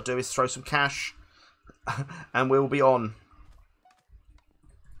 all you got to do is throw some cash, and we'll be on.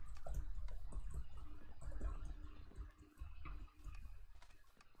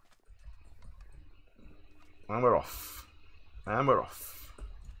 And we're off. And we're off.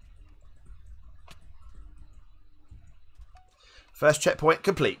 First checkpoint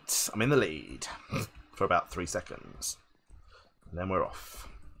complete. I'm in the lead for about 3 seconds. And then we're off.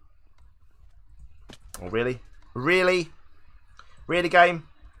 Oh, really? Really? Really, game?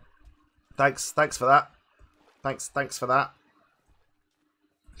 Thanks for that. Thanks for that.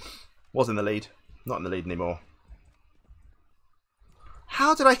 Was in the lead. Not in the lead anymore.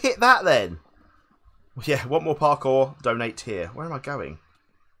 How did I hit that then? Yeah, want more parkour? Donate here. Where am I going?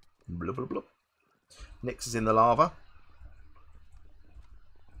 Blah, blah, blah. Nix is in the lava.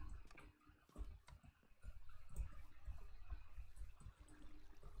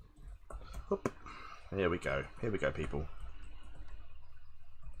 Oop. Here we go. Here we go, people.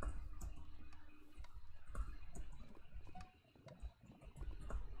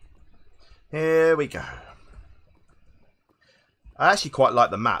 Here we go. I actually quite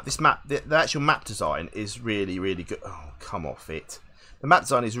like the map. This map, the actual map design is really, really good. Oh, come off it. The map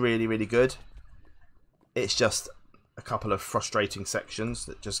design is really, really good. It's just a couple of frustrating sections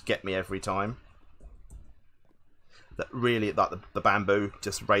that just get me every time. That really, like the bamboo,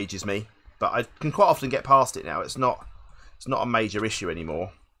 just rages me. But I can quite often get past it now. It's not a major issue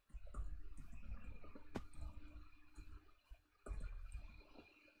anymore.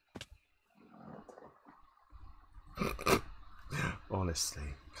 Honestly.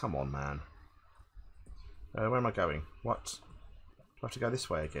 Come on, man. Where am I going? What? Do I have to go this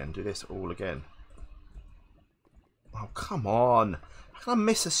way again? Do this all again? Oh, come on. How can I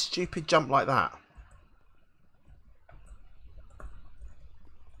miss a stupid jump like that?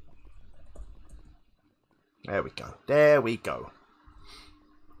 There we go. There we go.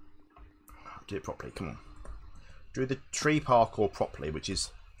 Do it properly. Come on. Do the tree parkour properly, which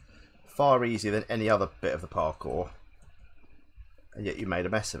is far easier than any other bit of the parkour. And yet you made a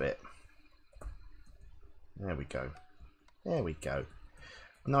mess of it. There we go. There we go.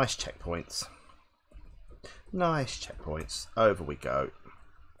 Nice checkpoints. Nice checkpoints. Over we go.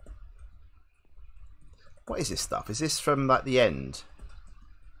 What is this stuff? Is this from like the end?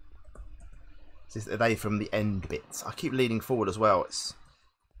 Are they from the end bits? I keep leaning forward as well.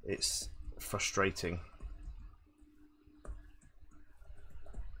 It's frustrating.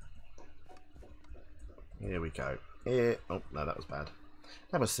 Here we go. Here. Oh no, that was bad.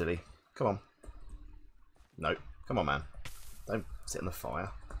 That was silly. Come on. No. Come on, man. Don't sit in the fire.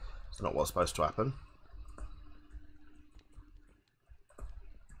 It's not what's supposed to happen.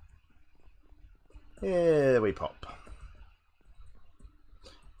 Here we pop.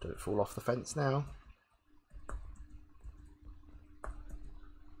 Don't fall off the fence now.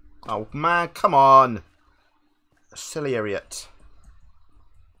 Oh man, come on! Silly idiot.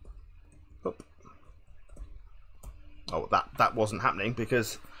 Oop. Oh, that wasn't happening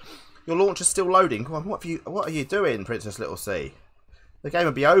because your launcher's still loading. Come on, what are you doing, Princess Little C? The game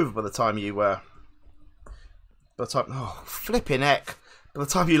will be over by the time you oh, flipping heck! By the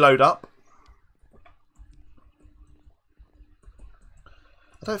time you load up.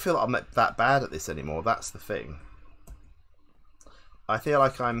 I don't feel like I'm that bad at this anymore. That's the thing. I feel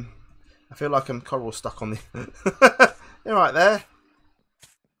like I'm coral stuck on the. You're right there.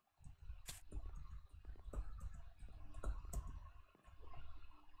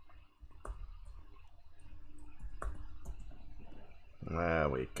 There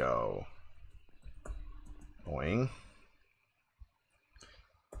we go. Boing.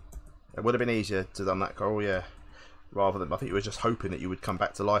 It would have been easier to done that, coral, yeah. Rather than, I think you were just hoping that you would come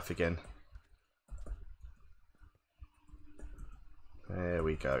back to life again. There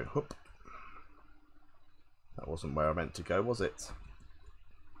we go. Whoop. That wasn't where I meant to go, was it?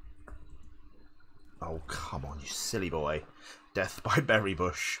 Oh, come on, you silly boy. Death by berry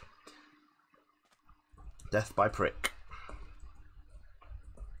bush. Death by prick.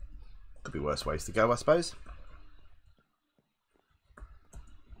 Could be worse ways to go, I suppose.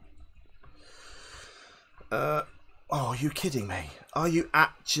 Oh, are you kidding me? Are you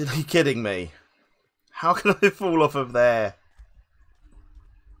actually kidding me? How can I fall off of there?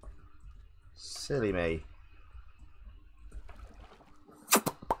 Silly me.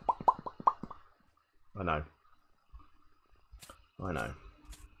 I know. I know.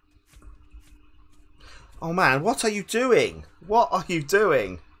 Oh man, what are you doing? What are you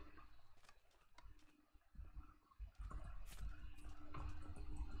doing?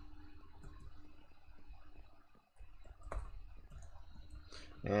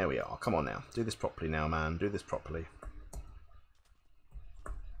 There we are. Come on now. Do this properly now, man. Do this properly.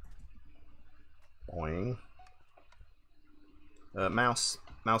 Boing. Mouse.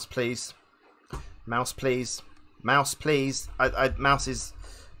 Mouse, please. Mouse, please. Mouse, please.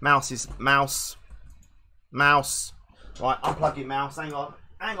 Mouse. Mouse. Right, unplugging mouse. Hang on.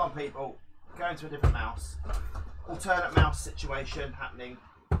 Hang on, people. Going to a different mouse. Alternate mouse situation happening.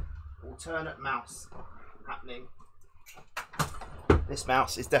 Alternate mouse happening. This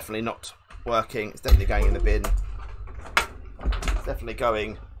mouse is definitely not working. It's definitely going in the bin. It's definitely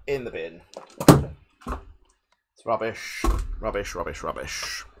going in the bin. It's rubbish. Rubbish, rubbish,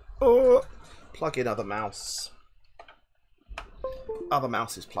 rubbish. Oh, plug in other mouse. Other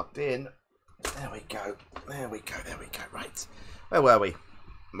mouse is plugged in. There we go. There we go. There we go. Right. Where were we?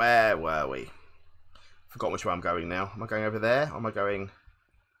 Where were we? Forgot which way I'm going now. Am I going over there? Or am I going...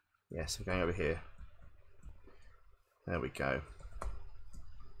 Yes, I'm going over here. There we go.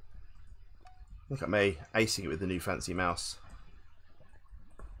 Look at me, acing it with the new fancy mouse.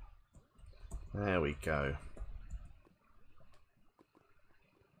 There we go.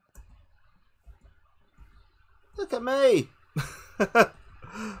 Look at me!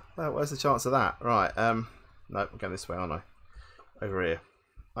 Where's the chance of that? Right, no, I'm going this way, aren't I? Over here.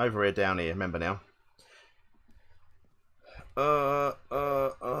 Over here, down here, remember now.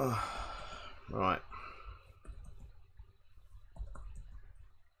 Right.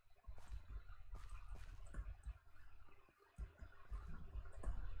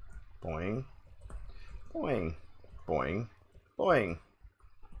 Boing. Boing. Boing. Boing.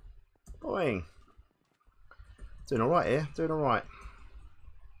 Boing. Doing alright here. Doing alright.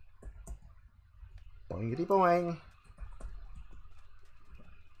 Boingity boing.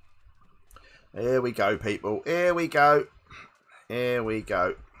 Here we go, people. Here we go. Here we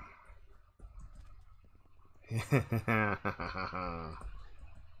go.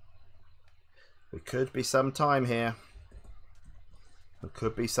 We could be some time here. It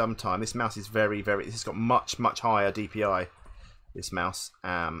could be some time. This mouse is very, very... This has got much, much higher DPI, this mouse.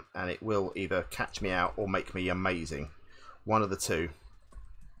 And it will either catch me out or make me amazing. One of the two.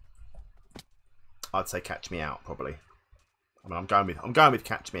 I'd say catch me out, probably. I mean, I'm going with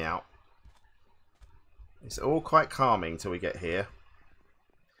catch me out. It's all quite calming till we get here.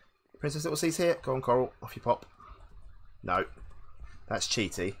 Princess Little C's here. Go on, Coral. Off you pop. No. That's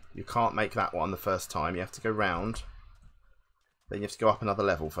cheaty. You can't make that one the first time. You have to go round. Then you have to go up another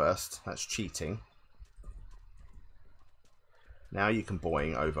level first. That's cheating. Now you can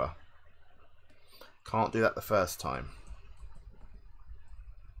boing over. Can't do that the first time.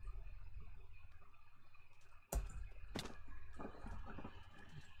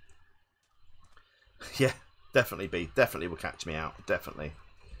 Yeah, definitely B. Definitely will catch me out. Definitely.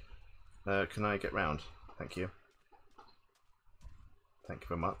 Can I get round? Thank you. Thank you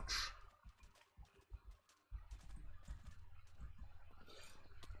very much.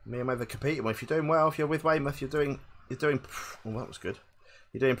 Me and Weymouth competing. Well, if you're doing well, if you're with Weymouth, you're doing. Oh, that was good.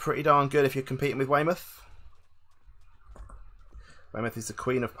 You're doing pretty darn good if you're competing with Weymouth. Weymouth is the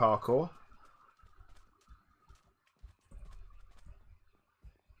queen of parkour.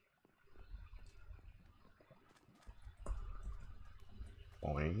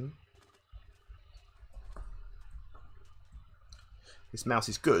 Boing. This mouse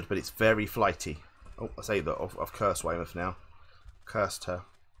is good, but it's very flighty. Oh, I say that I've cursed Weymouth now. Cursed her.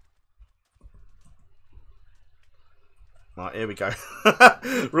 Right, here we go.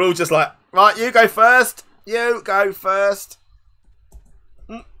 We're all just like, right, you go first. You go first.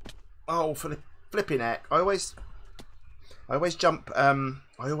 Oh, for the flipping heck. I always jump. I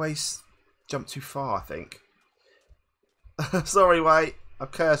always jump too far, I think. Sorry, Way.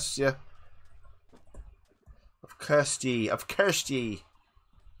 I've cursed you. I've cursed ye. I've cursed ye.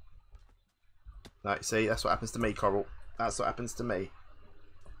 Right, see, that's what happens to me, Coral. That's what happens to me.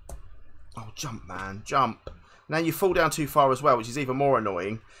 Oh, jump, man. Jump. Now you fall down too far as well, which is even more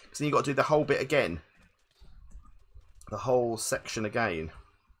annoying. Because then you've got to do the whole bit again. The whole section again.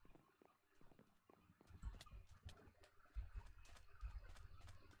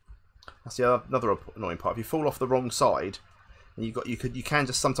 That's the another annoying part. If you fall off the wrong side, and you can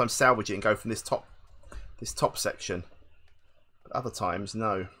just sometimes salvage it and go from this top section. But other times,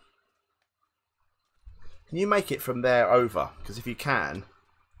 no. Can you make it from there over? Because if you can...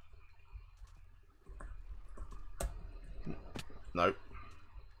 No.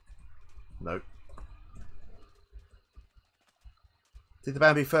 No. Did the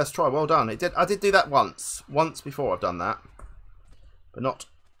Bambi first try? Well done. I did do that once. Once before I've done that. But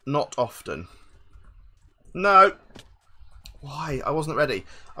not often. No. Why? I wasn't ready.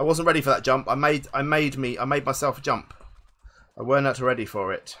 I wasn't ready for that jump. I made myself jump. I weren't ready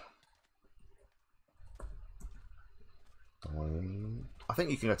for it. I think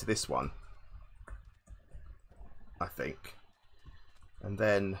you can go to this one. I think. And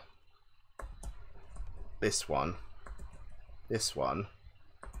then this one. This one.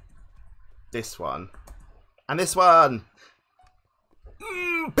 This one. And this one.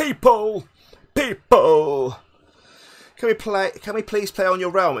 People! People! Can we please play on your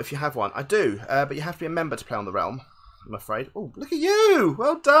realm if you have one? I do, but you have to be a member to play on the realm, I'm afraid. Oh, look at you!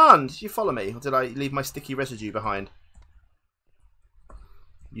 Well done! Did you follow me? Or did I leave my sticky residue behind?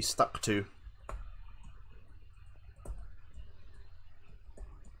 You stuck to.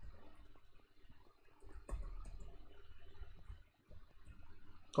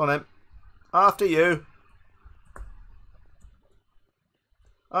 Go on then. After you.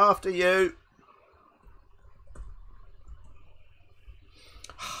 After you.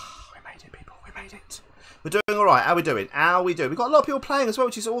 We made it, people. We made it. We're doing all right. How are we doing? How are we doing? We've got a lot of people playing as well,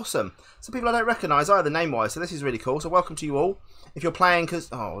 which is awesome. Some people I don't recognise either name-wise, so this is really cool. So welcome to you all. If you're playing because...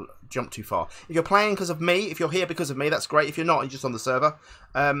 Oh, jumped too far. If you're playing because of me, if you're here because of me, that's great. If you're not, you're just on the server,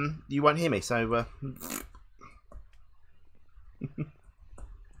 you won't hear me. So...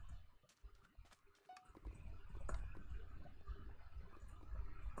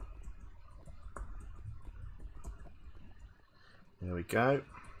 There we go.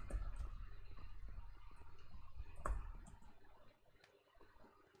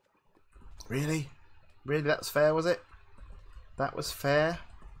 Really? Really, that's fair, was it? That was fair?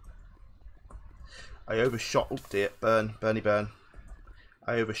 I overshot. Oh dear, burn. Burny burn.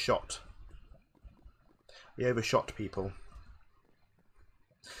 I overshot. I overshot people.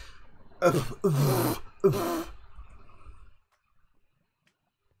 Come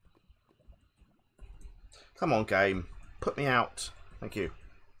on, game. Put me out. Thank you.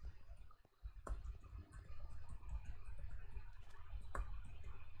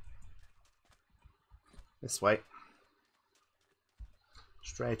 This way.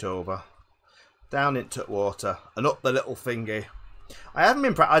 Straight over. Down into water. And up the little thingy. I haven't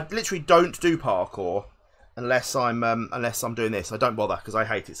been... I literally don't do parkour unless I'm doing this. I don't bother because I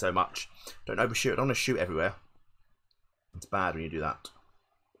hate it so much. Don't overshoot. I don't want to shoot everywhere. It's bad when you do that.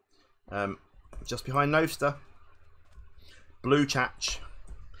 Just behind Novster. Blue Chach.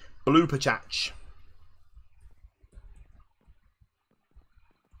 Blooper Chach.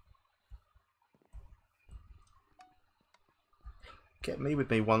 Get me with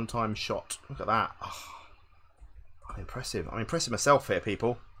me one-time shot. Look at that. Oh, I'm impressive. I'm impressing myself here,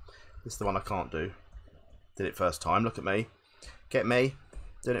 people. This is the one I can't do. Did it first time. Look at me. Get me.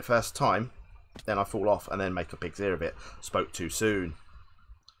 Doing it first time. Then I fall off and then make a pig's ear of it. Spoke too soon.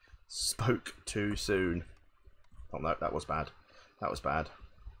 Spoke too soon. Oh no, that was bad. That was bad.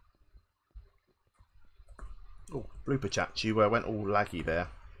 Oh, blooper chat. You went all laggy there.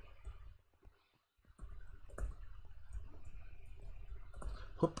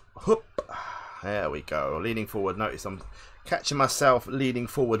 Hoop, hoop. There we go. Leaning forward. Notice I'm catching myself leaning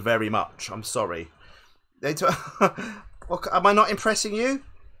forward very much. I'm sorry. Am I not impressing you?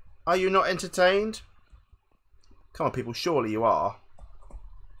 Are you not entertained? Come on, people. Surely you are.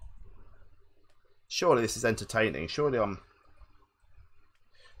 Surely this is entertaining. Surely I'm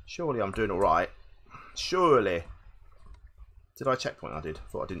doing all right. Surely. Did I checkpoint? I did.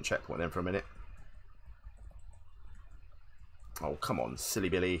 Thought I didn't checkpoint then for a minute. Oh, come on, silly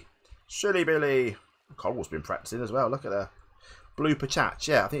Billy. Silly Billy. Coral's been practicing as well. Look at her. Blooper Chat.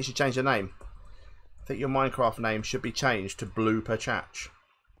 Yeah, I think you should change your name. I think your Minecraft name should be changed to Blooper Chat.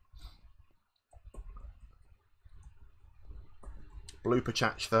 Blooper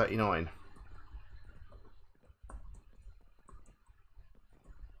Chat 39.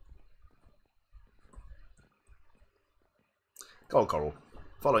 Go on, Coral.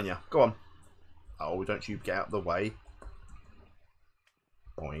 Following you. Go on. Oh, don't you get out of the way.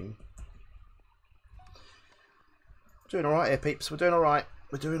 Boing. Doing alright here, peeps. We're doing alright.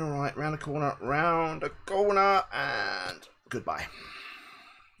 We're doing alright. Round the corner. Round the corner. And goodbye.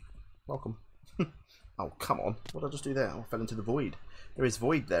 Welcome. Oh, come on. What did I just do there? Oh, I fell into the void. There is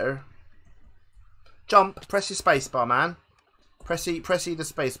void there. Jump. Press your spacebar, man. Pressy the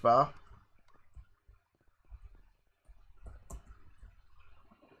spacebar.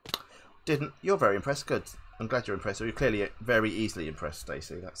 Didn't. You're very impressed. Good. I'm glad you're impressed. You're clearly very easily impressed,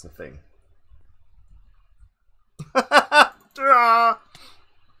 Stacey. That's the thing.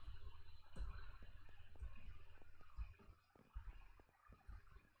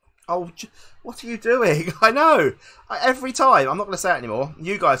 Oh, what are you doing? I know. Every time. I'm not going to say it anymore.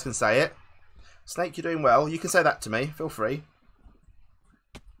 You guys can say it. Snake, you're doing well. You can say that to me. Feel free.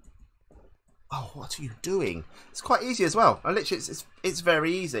 Oh, what are you doing? It's quite easy as well. I literally, it's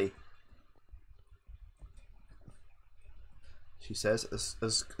very easy. She says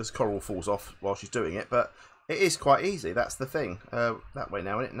as Coral falls off while she's doing it, but it is quite easy. That's the thing. That way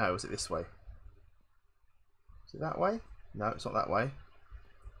now, isn't it? No, is it this way? Is it that way? No, it's not that way.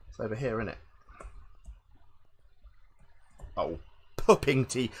 It's over here, isn't it? Oh,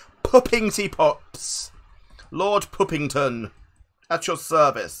 Puppingty Pops, Lord Puppington, at your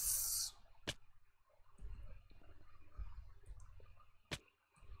service.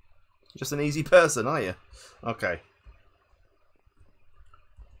 Just an easy person, are you? Okay.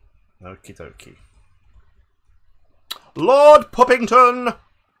 Okie dokie. Lord Puppington!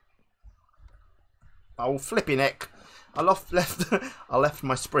 Oh, flipping heck. I left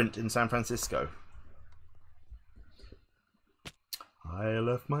my sprint in San Francisco. I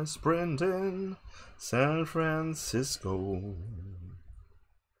left my sprint in San Francisco.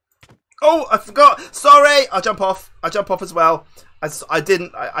 Oh, I forgot. Sorry, I'll jump off. I jump off as well. I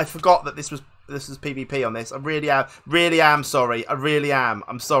forgot that this was PvP on this. I really am sorry. I really am.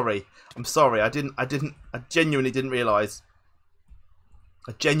 I'm sorry. I genuinely didn't realise.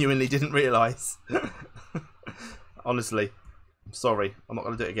 Honestly, I'm sorry. I'm not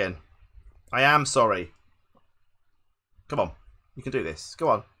going to do it again. I am sorry. Come on. You can do this. Go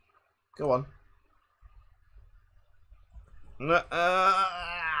on. Go on.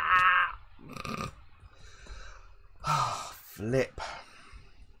 Flip.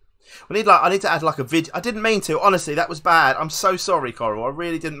 I need to add like a video. I didn't mean to. Honestly, that was bad. I'm so sorry, Coral. I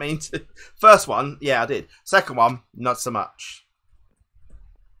really didn't mean to. First one, yeah, I did. Second one, not so much.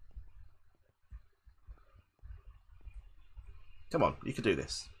 Come on, you can do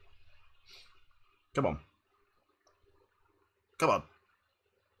this. Come on. Come on.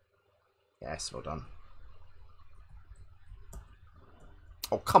 Yes, well done.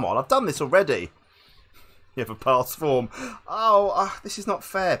 Oh, come on. I've done this already. You have a past form. Oh, this is not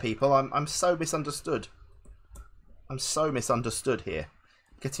fair, people. I'm so misunderstood. I'm so misunderstood here.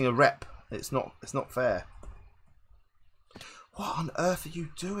 Getting a rep. It's not fair. What on earth are you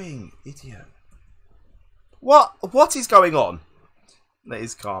doing, idiot? What is going on? That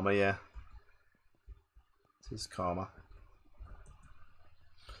is karma, yeah. This is karma.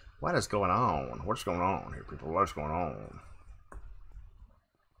 What is going on? What's going on here, people? What's going on?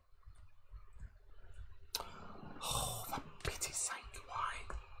 Oh, for pity's sake,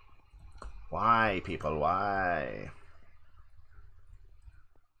 why? Why, people, why?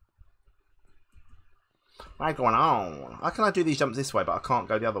 What's going on? How can I do these jumps this way, but I can't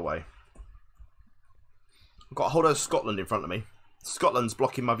go the other way? I've got a whole lot of Scotland in front of me. Scotland's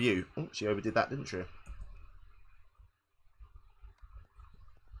blocking my view. Oh, she overdid that, didn't she?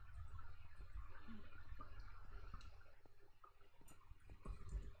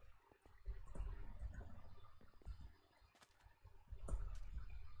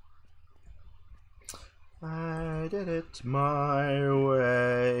 I did it my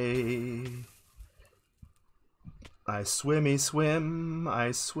way. I swimmy swim,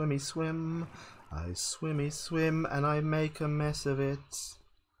 I swimmy swim, I swimmy swim, and I make a mess of it.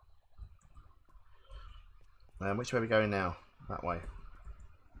 Which way are we going now? That way.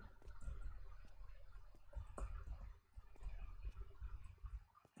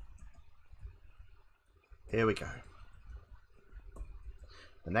 Here we go.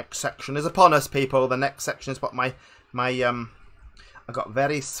 The next section is upon us, people. The next section is what I got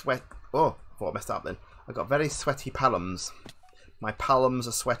very sweat. Oh, I thought I messed up then. I got very sweaty palms. My palms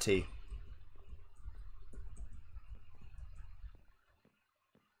are sweaty.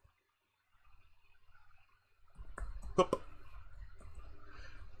 Oop.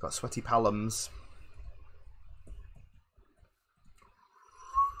 Got sweaty palms.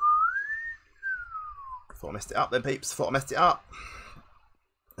 Thought I messed it up then, peeps. Thought I messed it up.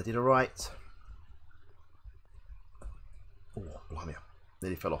 I did alright. Oh, blimey.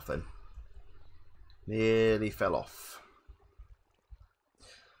 Nearly fell off then. Nearly fell off.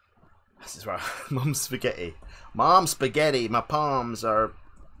 This is right. Mum spaghetti. Mom spaghetti. My palms are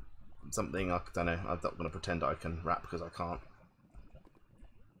something. I don't know. I'm not going to pretend I can rap because I can't.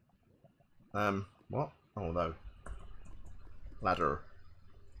 What? Oh no. Ladder.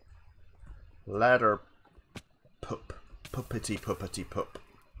 Ladder. Poop. Puppety puppety poop.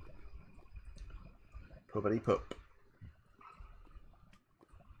 Puppety poop.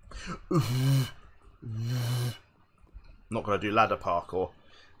 Not going to do ladder parkour.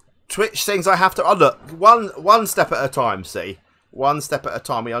 Twitch things I have to... Oh, look. One step at a time, see? One step at a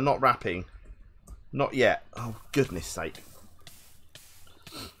time. We are not rapping. Not yet. Oh, goodness sake.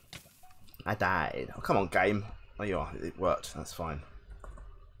 I died. Oh, come on, game. Oh, you are. It worked. That's fine.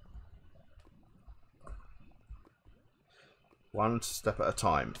 One step at a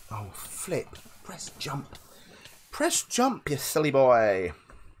time. Oh, flip. Press jump. Press jump, you silly boy.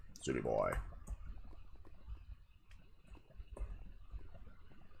 Silly boy.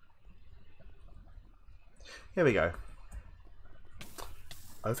 Here we go.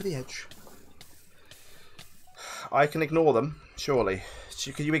 Over the edge. I can ignore them, surely.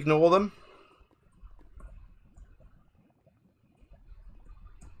 Can you ignore them?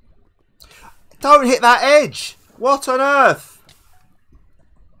 Don't hit that edge! What on earth?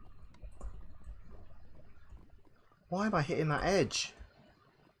 Why am I hitting that edge?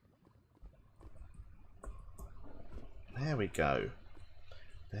 There we go.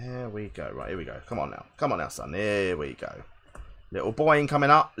 There we go. Right, here we go. Come on now. Come on now, son. Here we go. Little boing coming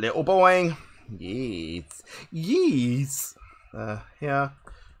up. Little boing. Yeets. Yeets. Here.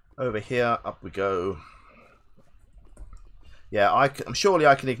 Over here. Up we go. Yeah, surely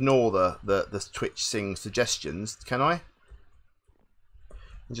I can ignore the Twitch sing suggestions. Can I?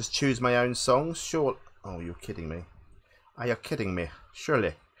 And just choose my own songs? Sure. Oh, you're kidding me. Are you kidding me?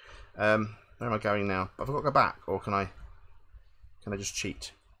 Surely. Where am I going now? Have I got to go back, or can I just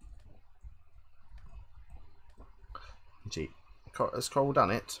cheat? Cheat. Has Cole done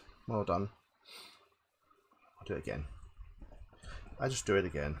it? Well done. I'll do it again. I just do it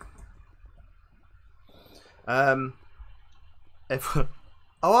again. Oh,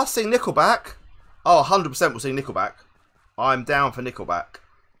 I'll sing Nickelback. Oh, 100% will sing Nickelback. I'm down for Nickelback.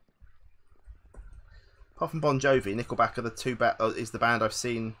 Apart from Bon Jovi, Nickelback are the two is the band I've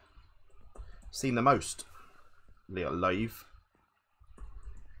seen the most. Live.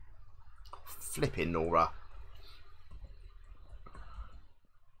 Flipping Nora.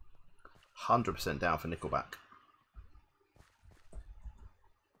 100% down for Nickelback.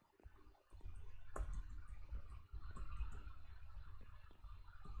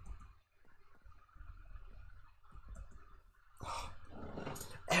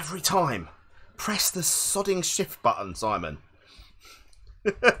 Every time. Press the sodding shift button, Simon.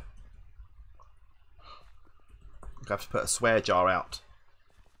 I have to put a swear jar out.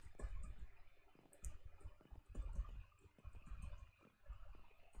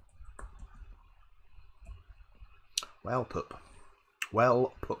 Well, pup.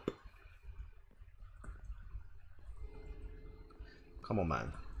 Well, pup. Come on,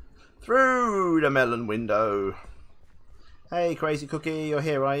 man. Through the melon window. Hey, Crazy Cookie, you're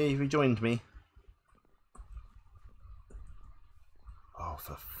here, are you? You've rejoined me. Oh,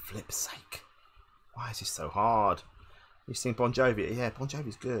 for flip's sake. Why is this so hard? You sing Bon Jovi? Yeah, Bon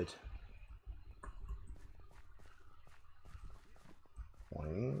Jovi's good.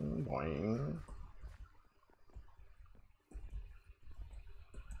 Boing, boing.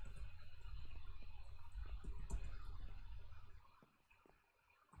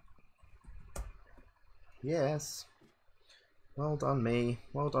 Yes. Well done me.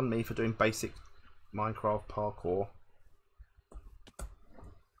 Well done me for doing basic Minecraft parkour.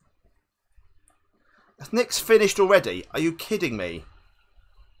 Nick's finished already? Are you kidding me?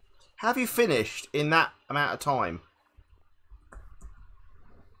 Have you finished in that amount of time?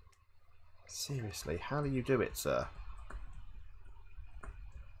 Seriously, how do you do it, sir?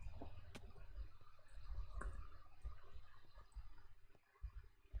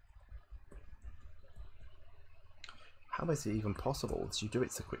 How is it even possible that you do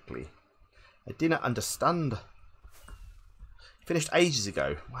it so quickly? I didn't understand. Finished ages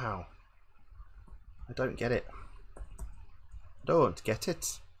ago. Wow. I don't get it. Don't get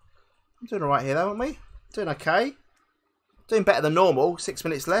it. I'm doing alright here though, aren't we? Doing okay. Doing better than normal. 6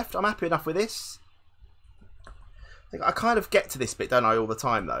 minutes left. I'm happy enough with this. I kind of get to this bit, don't I, all the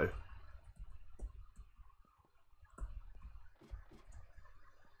time though.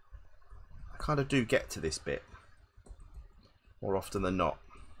 I kind of do get to this bit. More often than not.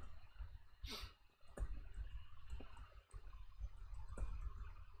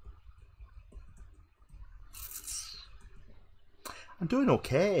 I'm doing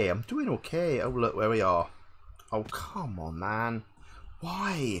okay. I'm doing okay. Oh, look where we are. Oh, come on, man.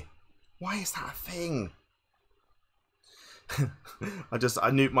 Why? Why is that a thing? I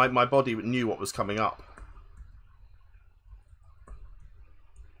knew my body knew what was coming up.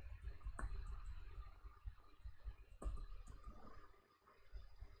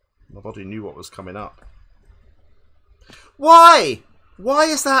 My body knew what was coming up. Why? Why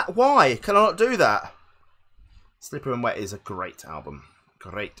is that? Why can I not do that? Slippery and Wet is a great album.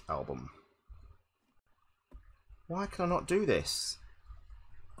 Great album. Why can I not do this?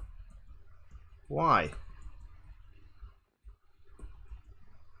 Why?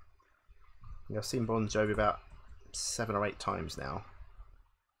 I've seen Bon Jovi about 7 or 8 times now.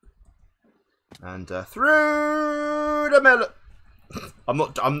 And through the melon.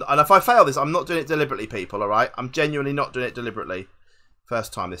 And if I fail this, I'm not doing it deliberately, people, alright? I'm genuinely not doing it deliberately.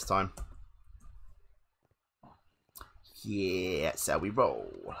 First time this time. Yeah, that's how we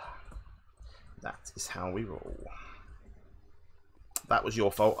roll. That is how we roll. That was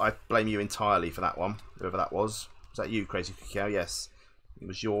your fault. I blame you entirely for that one. Whoever that was. Was that you, Crazy Cookie? Yes. It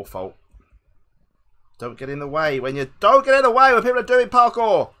was your fault. Don't get in the way when you... Don't get in the way when people are doing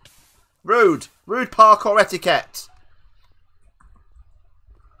parkour! Rude. Rude parkour etiquette.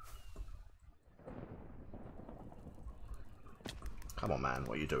 Come on, man.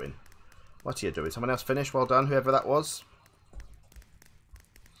 What are you doing? What are you doing? Someone else finished? Well done, whoever that was.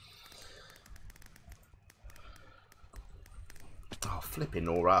 Oh, flipping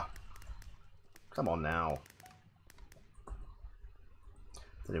Nora. Come on now.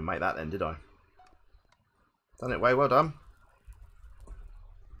 Didn't even make that then, did I? Done it way well done.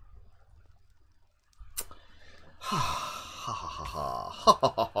 Ha ha ha ha ha ha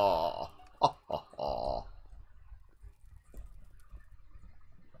ha ha ha ha.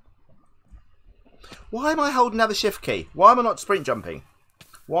 Why am I holding now the shift key? Why am I not sprint jumping?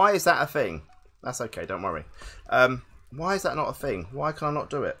 Why is that a thing? That's okay, don't worry. Why is that not a thing? Why can I not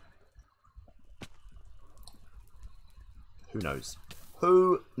do it? Who knows?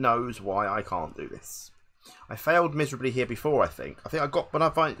 Who knows why I can't do this? I failed miserably here before, I think. I got when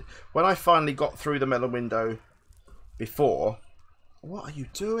I finally got through the melon window before. What are you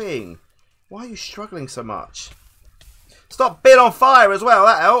doing? Why are you struggling so much? Stop being on fire as well,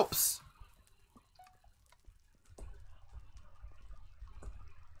 that helps.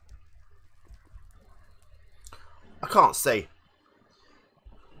 I can't see.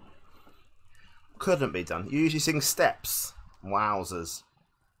 Couldn't be done. You usually sing steps. Wowzers.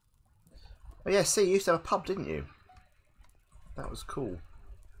 Oh yeah, see, you used to have a pub, didn't you? That was cool.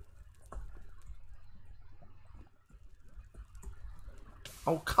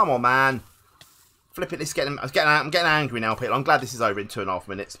 Oh, come on, man. Flip it, this I'm getting angry now, people. I'm glad this is over in 2.5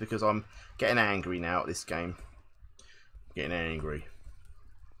 minutes because I'm getting angry now at this game. Getting angry.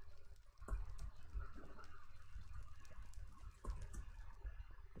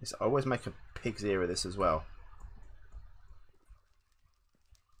 I always make a pig's ear of this as well.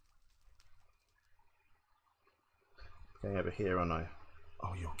 Going over here, aren't I?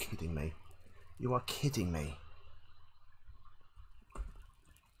 Oh, you're kidding me. You are kidding me.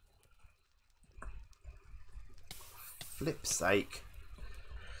 Flip's sake.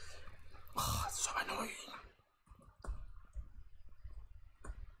 Oh, it's so annoying.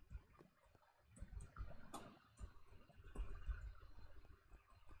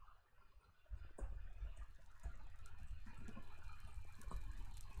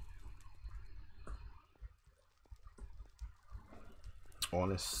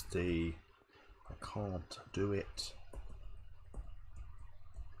 Honesty, I can't do it.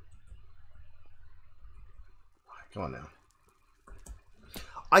 Come on now.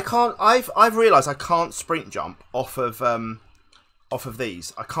 I can't. I've realised I can't sprint jump off of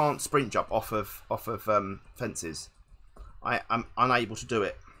these. I can't sprint jump off of fences. I'm unable to do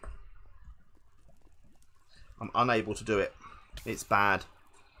it. I'm unable to do it. It's bad.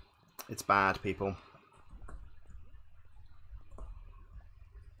 It's bad, people.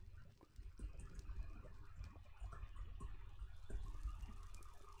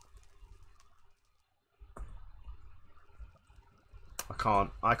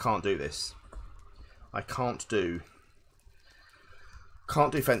 I can't do this. I can't do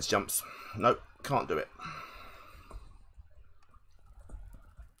fence jumps. Nope, can't do it.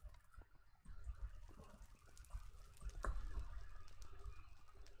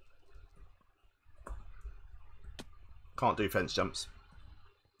 Can't do fence jumps.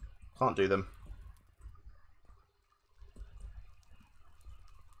 Can't do them.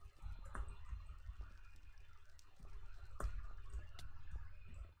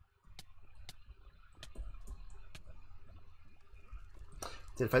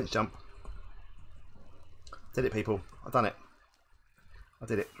 Did a fence jump. Did it, people. I've done it. I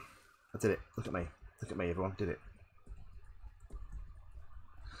did it. I did it. Look at me. Look at me, everyone. Did it.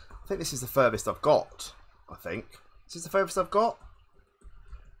 I think this is the furthest I've got. I think. Is this the furthest I've got?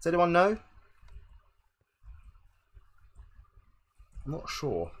 Does anyone know? I'm not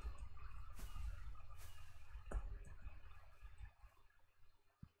sure.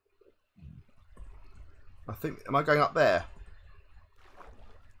 I think... Am I going up there?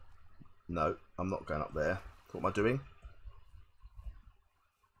 No, I'm not going up there. What am I doing?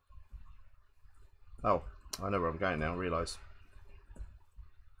 Oh, I know where I'm going now, I realise.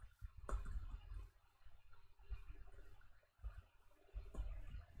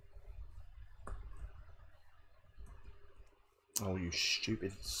 Oh, you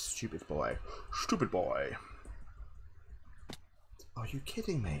stupid, stupid boy. Stupid boy. Are you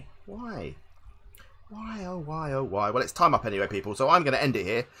kidding me? Why? Why, oh why, oh why? Well, it's time up anyway, people, so I'm going to end it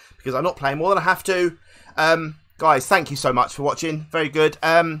here because I'm not playing more than I have to. Guys, thank you so much for watching. Very good.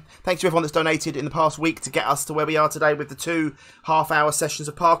 Thanks to everyone that's donated in the past week to get us to where we are today with the 2 half-hour sessions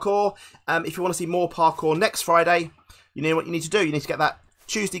of parkour. If you want to see more parkour next Friday, you know what you need to do. You need to get that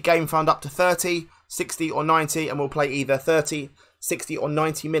Tuesday game fund up to 30, 60 or 90, and we'll play either 30, 60 or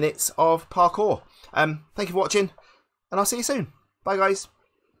 90 minutes of parkour. Thank you for watching, and I'll see you soon. Bye, guys.